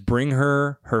and just bring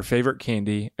her favorite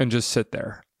candy and just sit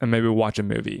there and maybe watch a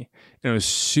movie. And it was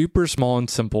super small and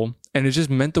simple. And it just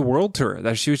meant the world to her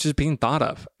that she was just being thought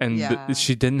of. And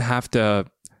she didn't have to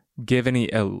give any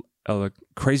a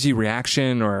crazy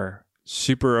reaction or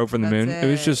super over the moon. It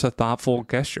was just a thoughtful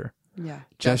gesture. Yeah.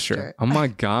 Gesture. Oh my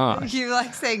gosh. You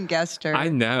like saying gesture. I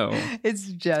know. It's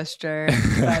gesture,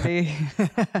 buddy.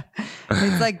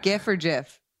 It's like GIF or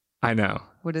GIF. I know.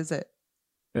 What is it?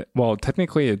 Well,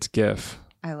 technically it's GIF.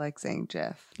 I like saying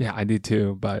GIF. Yeah, I do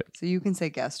too, but... So you can say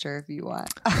gesture if you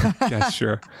want.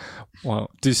 Gesture.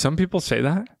 Well, do some people say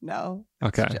that? No.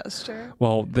 Okay. Gesture.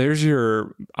 Well, there's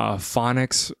your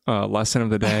phonics lesson of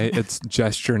the day. It's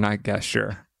gesture, not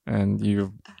gesture. And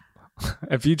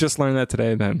if you just learned that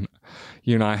today, then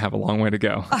you and I have a long way to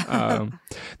go.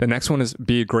 The next one is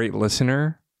be a great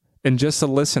listener and just a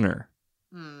listener.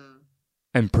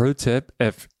 And pro tip,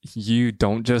 if you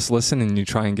don't just listen and you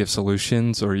try and give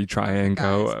solutions or you try and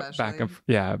go back and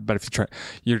but if you try,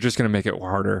 you're just going to make it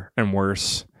harder and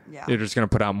worse. Yeah. You're just going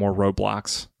to put out more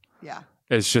roadblocks. Yeah.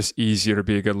 It's just easier to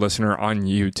be a good listener on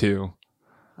you too.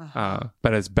 But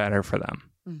it's better for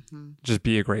them. Just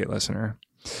be a great listener.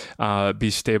 Be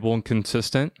stable and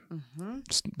consistent.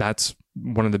 That's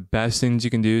one of the best things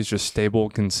you can do is just stable,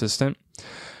 consistent.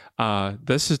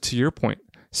 This is to your point.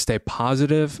 Stay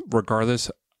positive regardless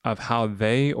of how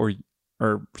they or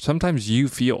sometimes you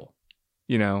feel.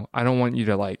 You know, I don't want you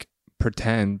to like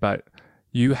pretend, but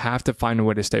you have to find a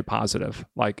way to stay positive.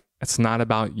 Like it's not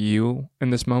about you in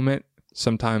this moment.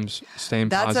 Sometimes staying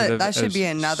positive that should be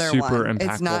another super one.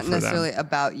 Impactful it's not for necessarily them.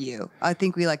 About you. I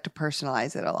think we like to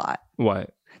personalize it a lot.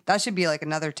 What? That should be like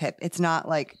another tip. It's not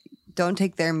like don't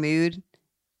take their mood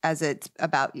as it's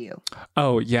about you.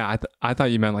 Oh yeah, I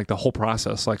thought you meant like the whole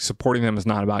process. Like supporting them is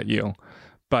not about you,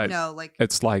 but no, like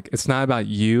it's not about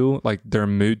you. Like their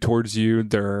mood towards you,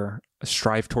 their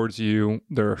strife towards you,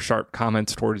 their sharp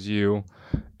comments towards you.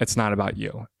 It's not about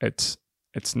you. It's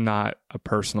not a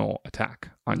personal attack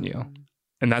on you,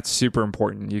 and that's super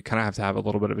important. You kind of have to have a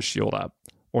little bit of a shield up,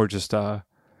 or just kind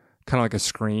of like a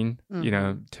screen, you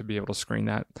know, to be able to screen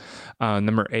that.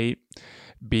 Number 8,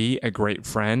 be a great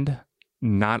friend.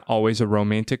 Not always a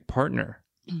romantic partner.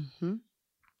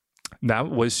 That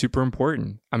was super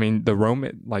important. I mean,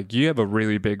 like you have a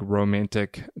really big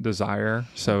romantic desire.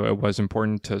 So it was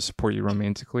important to support you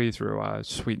romantically through a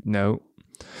sweet note.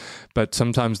 But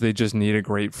sometimes they just need a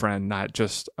great friend, not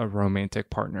just a romantic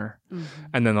partner. Mm-hmm.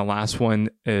 And then the last one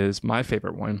is my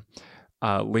favorite one.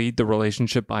 Lead the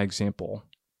relationship by example,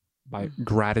 by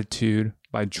gratitude,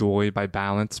 by joy, by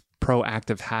balance,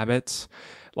 proactive habits.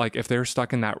 Like if they're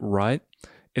stuck in that rut,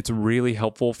 it's really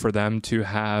helpful for them to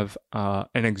have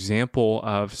an example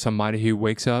of somebody who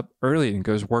wakes up early and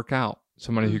goes work out,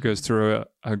 somebody who goes through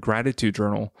a gratitude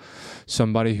journal,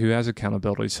 somebody who has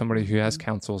accountability, somebody who has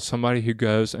counsel, somebody who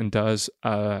goes and does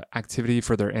activity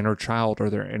for their inner child or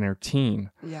their inner teen.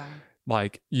 Yeah.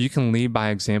 Like you can lead by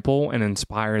example and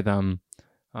inspire them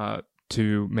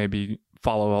to maybe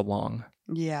follow along.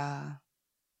 Yeah.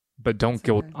 But don't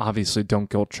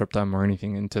guilt trip them or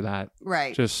anything into that.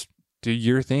 Right. Just do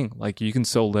your thing. Like you can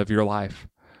still live your life.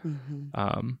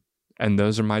 Mm-hmm. And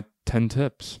those are my 10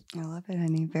 tips. I love it,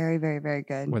 honey. Very, very, very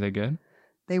good. Were they good?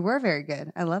 They were very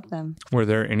good. I love them. Were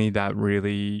there any that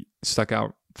really stuck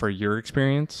out for your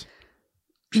experience?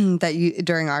 That you,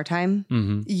 during our time?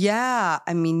 Mm-hmm. Yeah.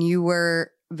 I mean, you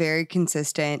were very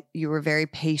consistent. You were very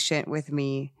patient with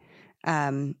me.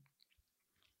 And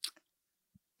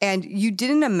you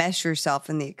didn't enmesh yourself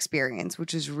in the experience,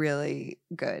 which is really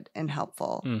good and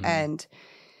helpful. Mm-hmm.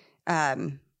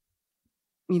 And,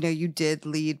 you did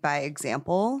lead by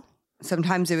example.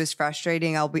 Sometimes it was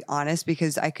frustrating, I'll be honest,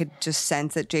 because I could just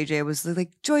sense that JJ was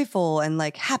like joyful and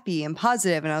like happy and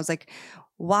positive. And I was like,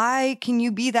 why can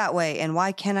you be that way? And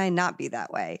why can I not be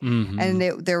that way? Mm-hmm.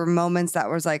 And there were moments that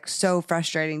was like so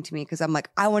frustrating to me because I'm like,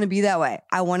 I want to be that way.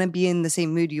 I want to be in the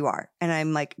same mood you are. And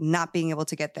I'm like not being able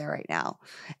to get there right now.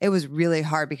 It was really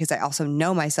hard because I also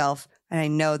know myself and I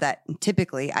know that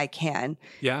typically I can.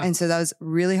 Yeah. And so that was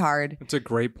really hard. That's a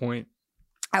great point.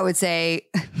 I would say,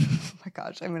 oh my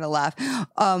gosh, I'm going to laugh.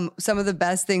 Some of the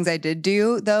best things I did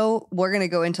do, though, we're going to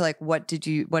go into like, what did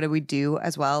we do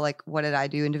as well? Like, what did I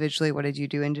do individually? What did you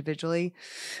do individually?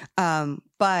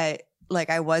 But like,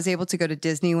 I was able to go to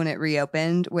Disney when it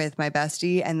reopened with my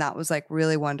bestie, and that was like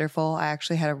really wonderful. I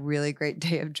actually had a really great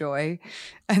day of joy.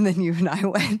 And then you and I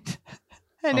went.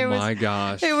 And my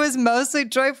gosh. It was mostly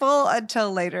joyful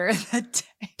until later in the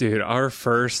day. Dude, our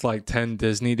first like 10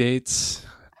 Disney dates,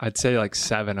 I'd say like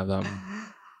 7 of them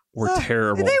were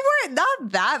terrible. They weren't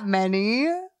not that many.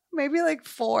 Maybe like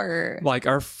 4. Like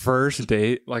our first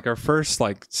date, like our first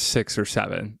like 6 or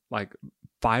 7, like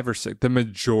 5 or 6. The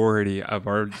majority of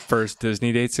our first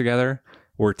Disney dates together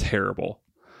were terrible.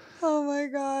 Oh my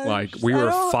gosh. Like we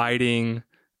were fighting.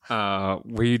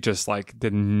 We just like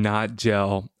did not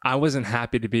gel. I wasn't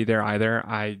happy to be there either.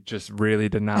 I just really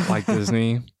did not like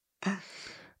Disney.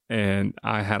 And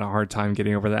I had a hard time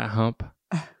getting over that hump.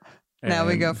 Now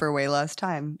we go for way less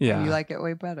time. Yeah. And you like it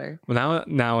way better. Well,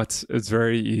 now it's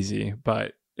very easy,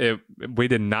 but we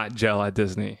did not gel at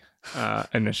Disney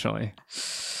initially.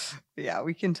 Yeah,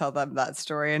 we can tell them that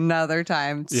story another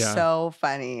time. It's so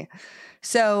funny.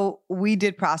 So we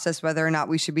did process whether or not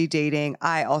we should be dating.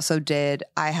 I also did.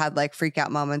 I had like freak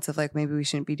out moments of like, maybe we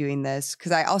shouldn't be doing this.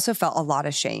 Cause I also felt a lot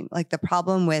of shame. Like the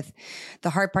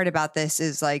hard part about this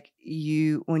is like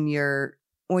when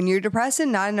you're depressed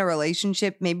and not in a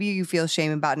relationship, maybe you feel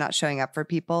shame about not showing up for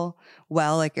people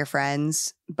well, like your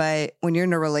friends. But when you're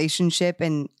in a relationship,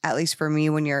 and at least for me,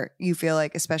 when you feel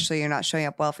like, especially you're not showing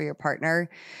up well for your partner,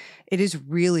 it is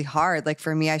really hard. Like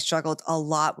for me, I struggled a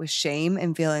lot with shame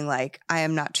and feeling like I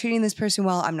am not treating this person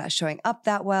well. I'm not showing up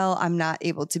that well. I'm not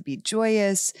able to be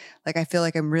joyous. Like I feel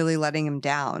like I'm really letting him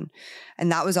down. And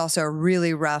that was also a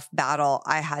really rough battle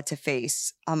I had to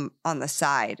face on the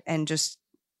side, and just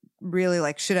really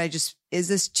like, is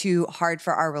this too hard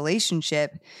for our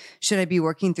relationship? Should I be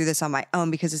working through this on my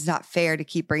own? Because it's not fair to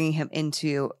keep bringing him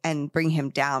into and bring him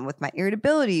down with my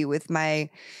irritability, with my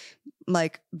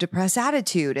like depressed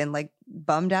attitude and like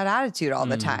bummed out attitude all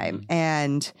the time.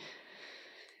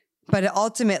 But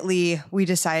ultimately we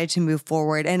decided to move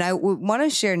forward. And I want to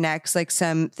share next, like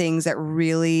some things that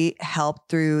really helped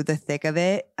through the thick of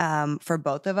it for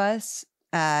both of us.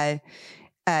 I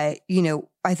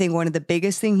think one of the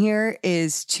biggest thing here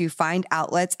is to find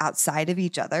outlets outside of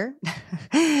each other.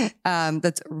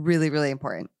 That's really, really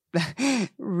important.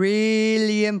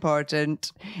 Really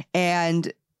important.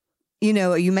 And,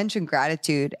 you mentioned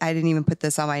gratitude. I didn't even put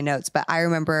this on my notes, but I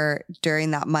remember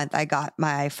during that month, I got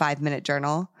my 5-minute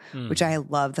journal, which I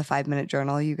love the 5-minute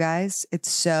journal, you guys. It's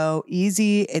so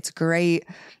easy. It's great.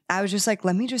 I was just like,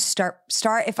 let me just start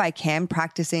if I can,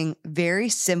 practicing very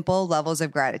simple levels of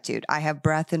gratitude. I have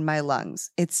breath in my lungs.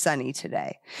 It's sunny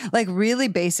today. Like really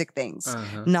basic things,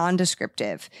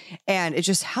 non-descriptive. And it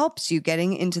just helps you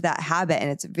getting into that habit.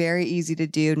 And it's very easy to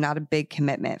do, not a big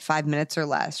commitment, 5 minutes or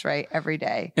less, right? Every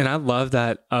day. And I love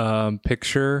that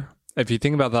picture. If you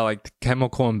think about that, like the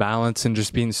chemical imbalance and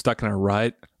just being stuck in a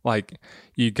rut, like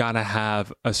you got to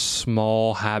have a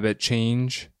small habit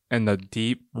change. And the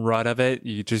deep rut of it,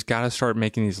 you just got to start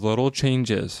making these little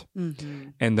changes.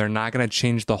 And they're not going to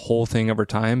change the whole thing over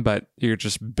time, but you're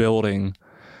just building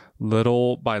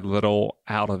little by little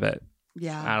out of it.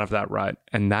 Yeah. Out of that rut.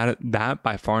 And that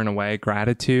by far and away,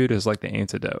 gratitude is like the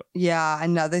antidote. Yeah.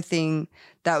 Another thing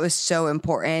that was so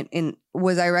important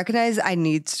was I recognized I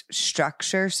need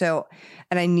structure.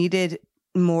 And I needed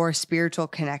more spiritual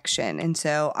connection. And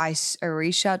so I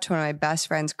reached out to one of my best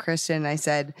friends, Kristen, and I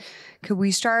said, could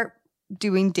we start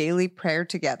doing daily prayer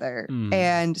together?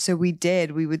 And so we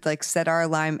did. We would like set our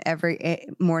alarm every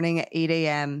morning at 8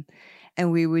 a.m.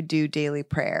 and we would do daily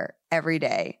prayer every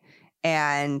day.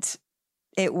 And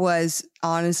it was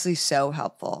honestly so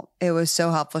helpful. It was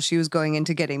so helpful. She was going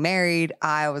into getting married.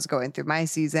 I was going through my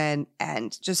season,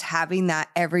 and just having that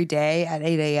every day at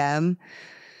 8 a.m.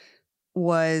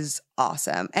 was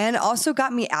awesome, and also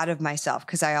got me out of myself,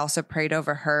 because I also prayed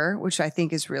over her, which I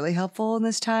think is really helpful in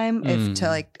this time, if to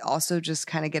like also just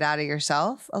kind of get out of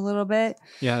yourself a little bit.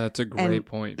 Yeah, that's a great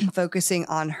point. Focusing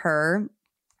on her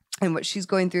and what she's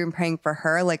going through and praying for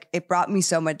her, like it brought me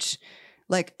so much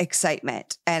like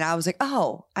excitement. And I was like,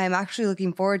 oh, I'm actually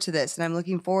looking forward to this. And I'm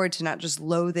looking forward to not just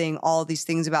loathing all these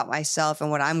things about myself and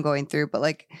what I'm going through, but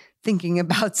like thinking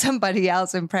about somebody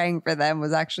else and praying for them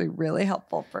was actually really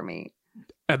helpful for me.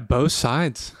 At both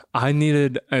sides, I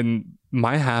needed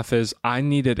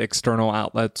external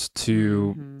outlets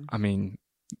to,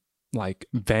 like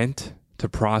vent, to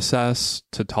process,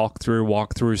 to talk through,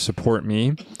 walk through, support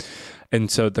me.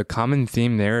 And so the common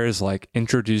theme there is like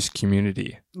introduce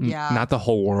community. Yeah. Not the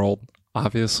whole world,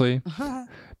 obviously,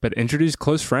 but introduce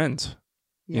close friends,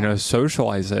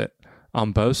 socialize it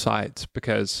on both sides,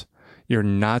 because you're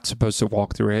not supposed to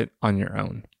walk through it on your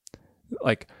own.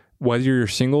 Like whether you're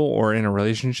single or in a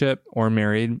relationship or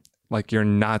married, like you're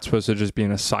not supposed to just be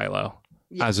in a silo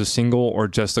as a single or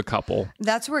just a couple.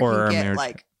 That's where it can get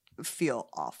like feel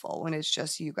awful when it's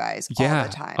just you guys all the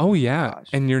time. Oh yeah. Oh,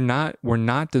 and we're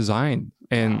not designed.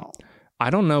 And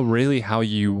I don't know really how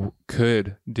you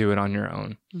could do it on your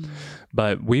own,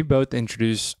 but we both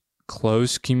introduced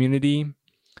close community,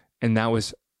 and that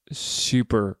was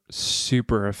super,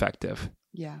 super effective.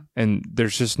 Yeah. And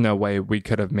there's just no way we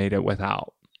could have made it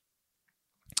without.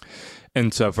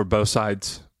 And so for both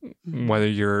sides, whether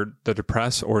you're the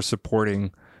depressed or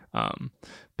supporting, and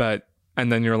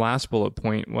then your last bullet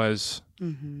point was,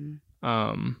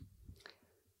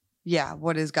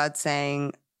 what is God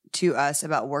saying to us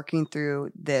about working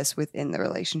through this within the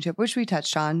relationship, which we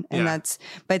touched on. And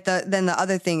then the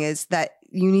other thing is that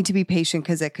you need to be patient,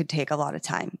 because it could take a lot of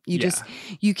time.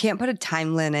 You can't put a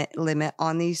time limit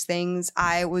on these things.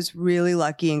 I was really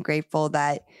lucky and grateful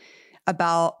that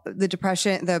about the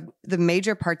depression, the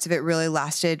major parts of it really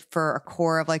lasted for a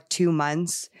core of like 2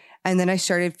 months. And then I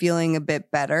started feeling a bit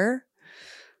better.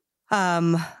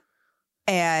 And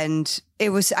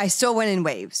I still went in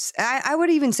waves. I would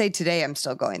even say today I'm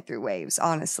still going through waves,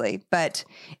 honestly, but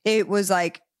it was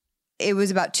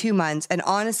about 2 months. And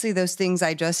honestly, those things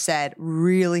I just said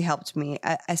really helped me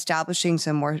establishing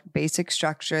some more basic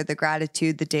structure, the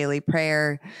gratitude, the daily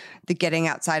prayer, the getting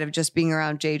outside of just being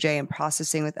around JJ and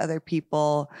processing with other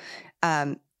people.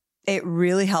 It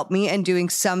really helped me, and doing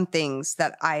some things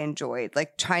that I enjoyed,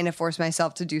 like trying to force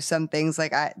myself to do some things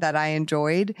that I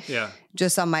enjoyed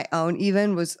just on my own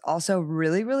even, was also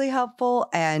really, really helpful.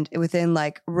 And within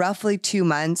like roughly 2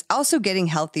 months, also getting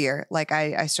healthier. Like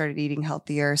I started eating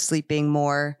healthier, sleeping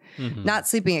more, not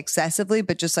sleeping excessively,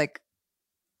 but just like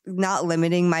not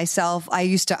limiting myself.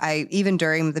 Even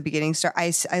during the beginning start,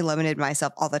 I limited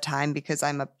myself all the time because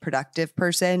I'm a productive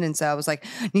person. And so I was like,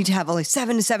 I need to have only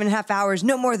 7 to 7.5 hours,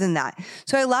 no more than that.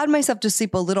 So I allowed myself to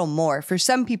sleep a little more. For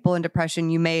some people in depression,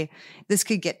 this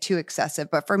could get too excessive,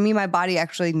 but for me, my body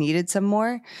actually needed some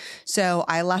more. So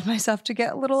I allowed myself to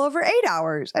get a little over 8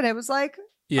 hours. And it was like,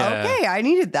 okay, I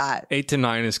needed that. 8 to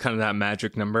 9 is kind of that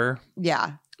magic number.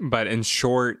 Yeah. But in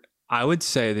short, I would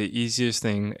say the easiest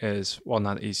thing is, well,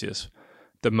 not easiest,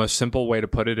 the most simple way to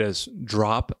put it is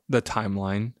drop the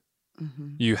timeline.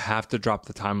 You have to drop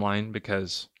the timeline,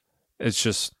 because it's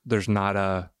just, there's not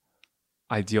a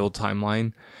ideal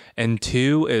timeline. And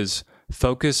 2 is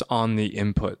focus on the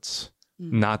inputs,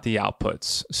 not the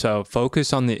outputs. So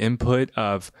focus on the input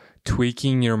of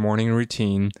tweaking your morning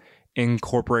routine,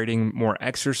 incorporating more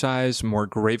exercise, more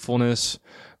gratefulness,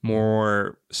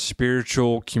 more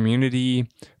spiritual community,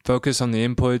 focus on the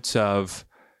inputs of,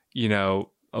 you know,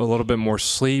 a little bit more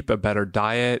sleep, a better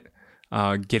diet,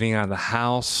 getting out of the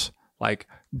house. Like,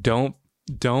 don't,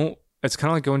 it's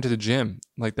kind of like going to the gym.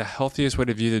 Like, the healthiest way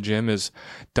to view the gym is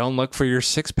don't look for your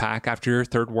 6-pack after your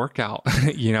third workout,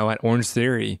 you know, at Orange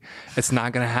Theory. It's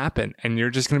not going to happen. And you're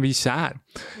just going to be sad.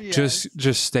 Yes.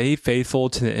 Just stay faithful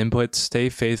to the inputs, stay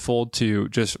faithful to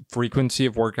just frequency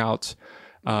of workouts,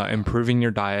 improving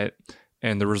your diet,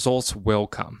 and the results will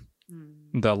come.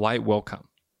 The light will come.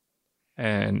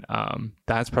 And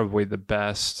that's probably the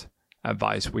best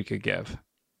advice we could give.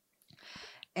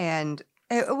 And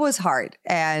it was hard,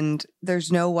 and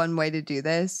there's no one way to do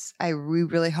this. We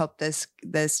really hope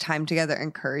this time together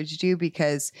encouraged you,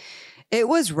 because it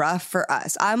was rough for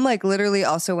us. I'm like literally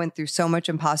also went through so much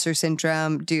imposter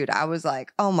syndrome. Dude, I was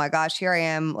like, oh my gosh, here I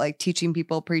am like teaching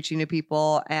people, preaching to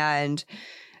people, and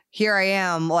here I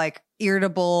am like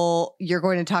irritable. You're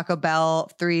going to Taco Bell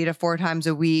 3 to 4 times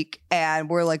a week, and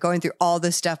we're like going through all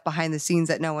this stuff behind the scenes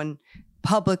that no one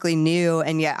publicly knew,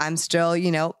 and yet I'm still,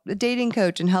 you know, a dating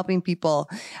coach and helping people.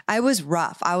 I was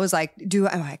rough. I was like,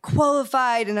 am I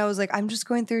qualified? And I was like, I'm just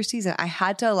going through a season. I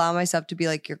had to allow myself to be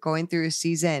like, you're going through a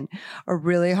season, a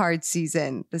really hard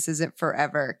season. This isn't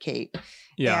forever, Kait.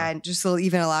 Yeah. And just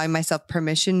even allowing myself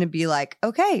permission to be like,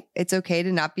 okay, it's okay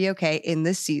to not be okay in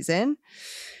this season.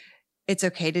 It's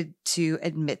okay to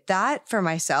admit that for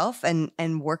myself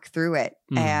and work through it.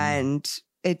 And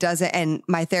it doesn't. And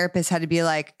my therapist had to be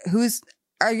like,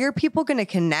 are your people going to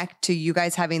connect to you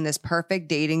guys having this perfect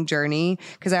dating journey?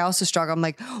 Because I also struggle. I'm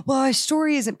like, well, our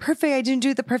story isn't perfect. I didn't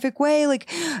do it the perfect way. Like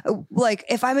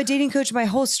if I'm a dating coach, my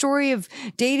whole story of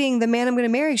dating the man I'm going to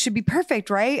marry should be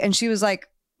perfect, right? And she was like,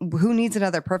 who needs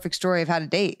another perfect story of how to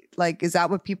date? Like, is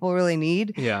that what people really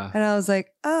need? Yeah. And I was like,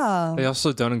 oh. They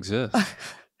also don't exist.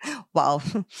 Well,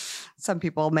 some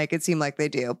people make it seem like they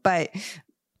do, but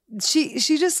she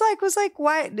just like was like,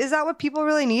 what is that what people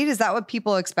really need? Is that what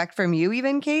people expect from you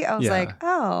even, Kait? I was like,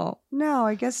 oh no,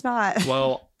 I guess not.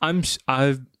 Well,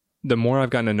 the more I've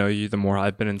gotten to know you, the more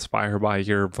I've been inspired by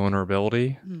your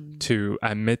vulnerability to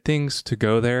admit things, to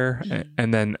go there,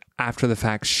 and then after the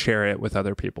fact, share it with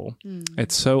other people.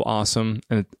 It's so awesome.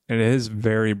 And it is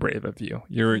very brave of you.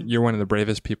 You're one of the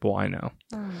bravest people I know.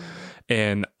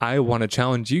 And I want to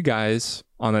challenge you guys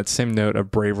on that same note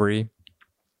of bravery.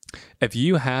 If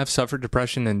you have suffered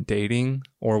depression in dating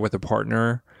or with a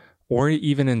partner or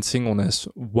even in singleness,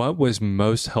 what was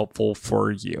most helppful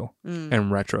for you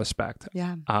in retrospect?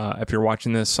 Yeah. If you're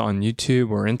watching this on YouTube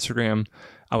or Instagram,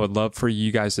 I would love for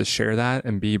you guys to share that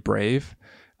and be brave,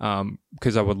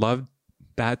 because I would love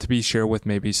that to be shared with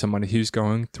maybe somebody who's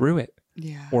going through it,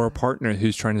 or a partner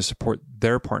who's trying to support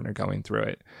their partner going through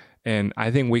it. And I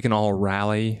think we can all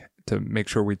rally to make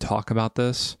sure we talk about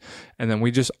this, and then we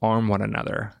just arm one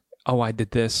another. Oh, I did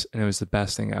this and it was the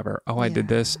best thing ever. Oh, I did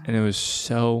this and it was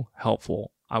so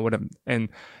helpful. And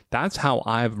that's how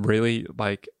I've really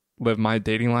like lived my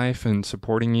dating life, and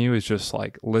supporting you is just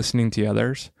like listening to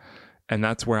others. And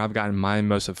that's where I've gotten my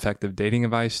most effective dating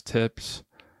advice, tips,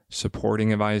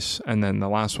 supporting advice. And then the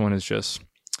last one is just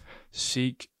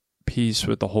seek peace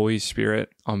with the Holy Spirit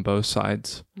on both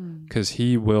sides, because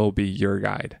he will be your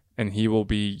guide and he will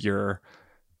be your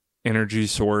energy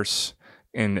source.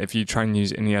 And if you try and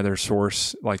use any other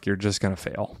source, like, you're just going to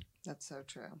fail. That's so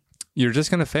true. You're just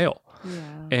going to fail.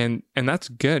 Yeah. And that's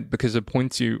good, because it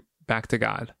points you back to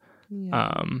God.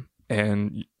 Yeah.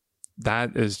 And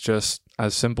that is just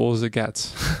as simple as it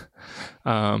gets.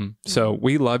 So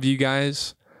we love you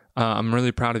guys. I'm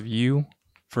really proud of you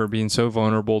for being so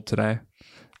vulnerable today.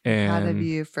 And proud of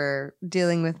you for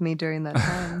dealing with me during that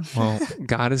time. Well,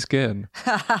 God is good.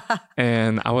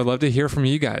 And I would love to hear from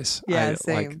you guys. Yeah,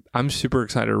 same. I'm super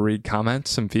excited to read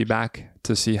comments and feedback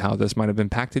to see how this might have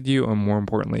impacted you, and more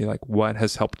importantly, like, what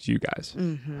has helped you guys.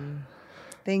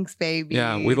 Thanks, baby.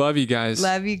 Yeah, we love you guys.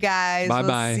 Love you guys.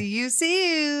 Bye-bye. We'll see you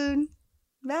soon.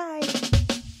 Bye.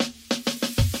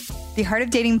 The Heart of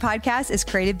Dating podcast is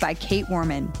created by Kait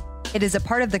Warman. It is a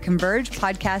part of the Converge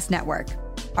Podcast Network.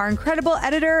 Our incredible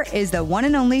editor is the one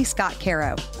and only Scott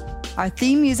Caro. Our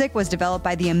theme music was developed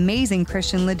by the amazing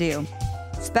Christian Ledoux.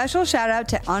 Special shout out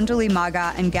to Anjali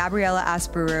Maga and Gabriella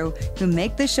Asburu, who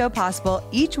make this show possible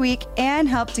each week and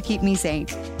help to keep me sane.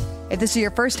 If this is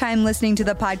your first time listening to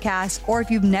the podcast, or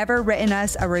if you've never written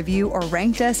us a review or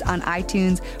ranked us on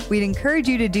iTunes, we'd encourage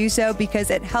you to do so, because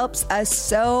it helps us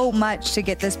so much to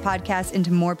get this podcast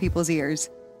into more people's ears.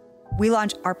 We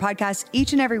launch our podcast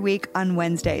each and every week on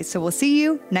Wednesdays, so we'll see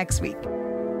you next week.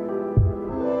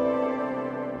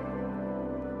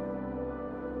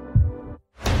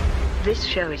 This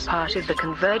show is part of the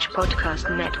Converge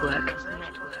Podcast Network.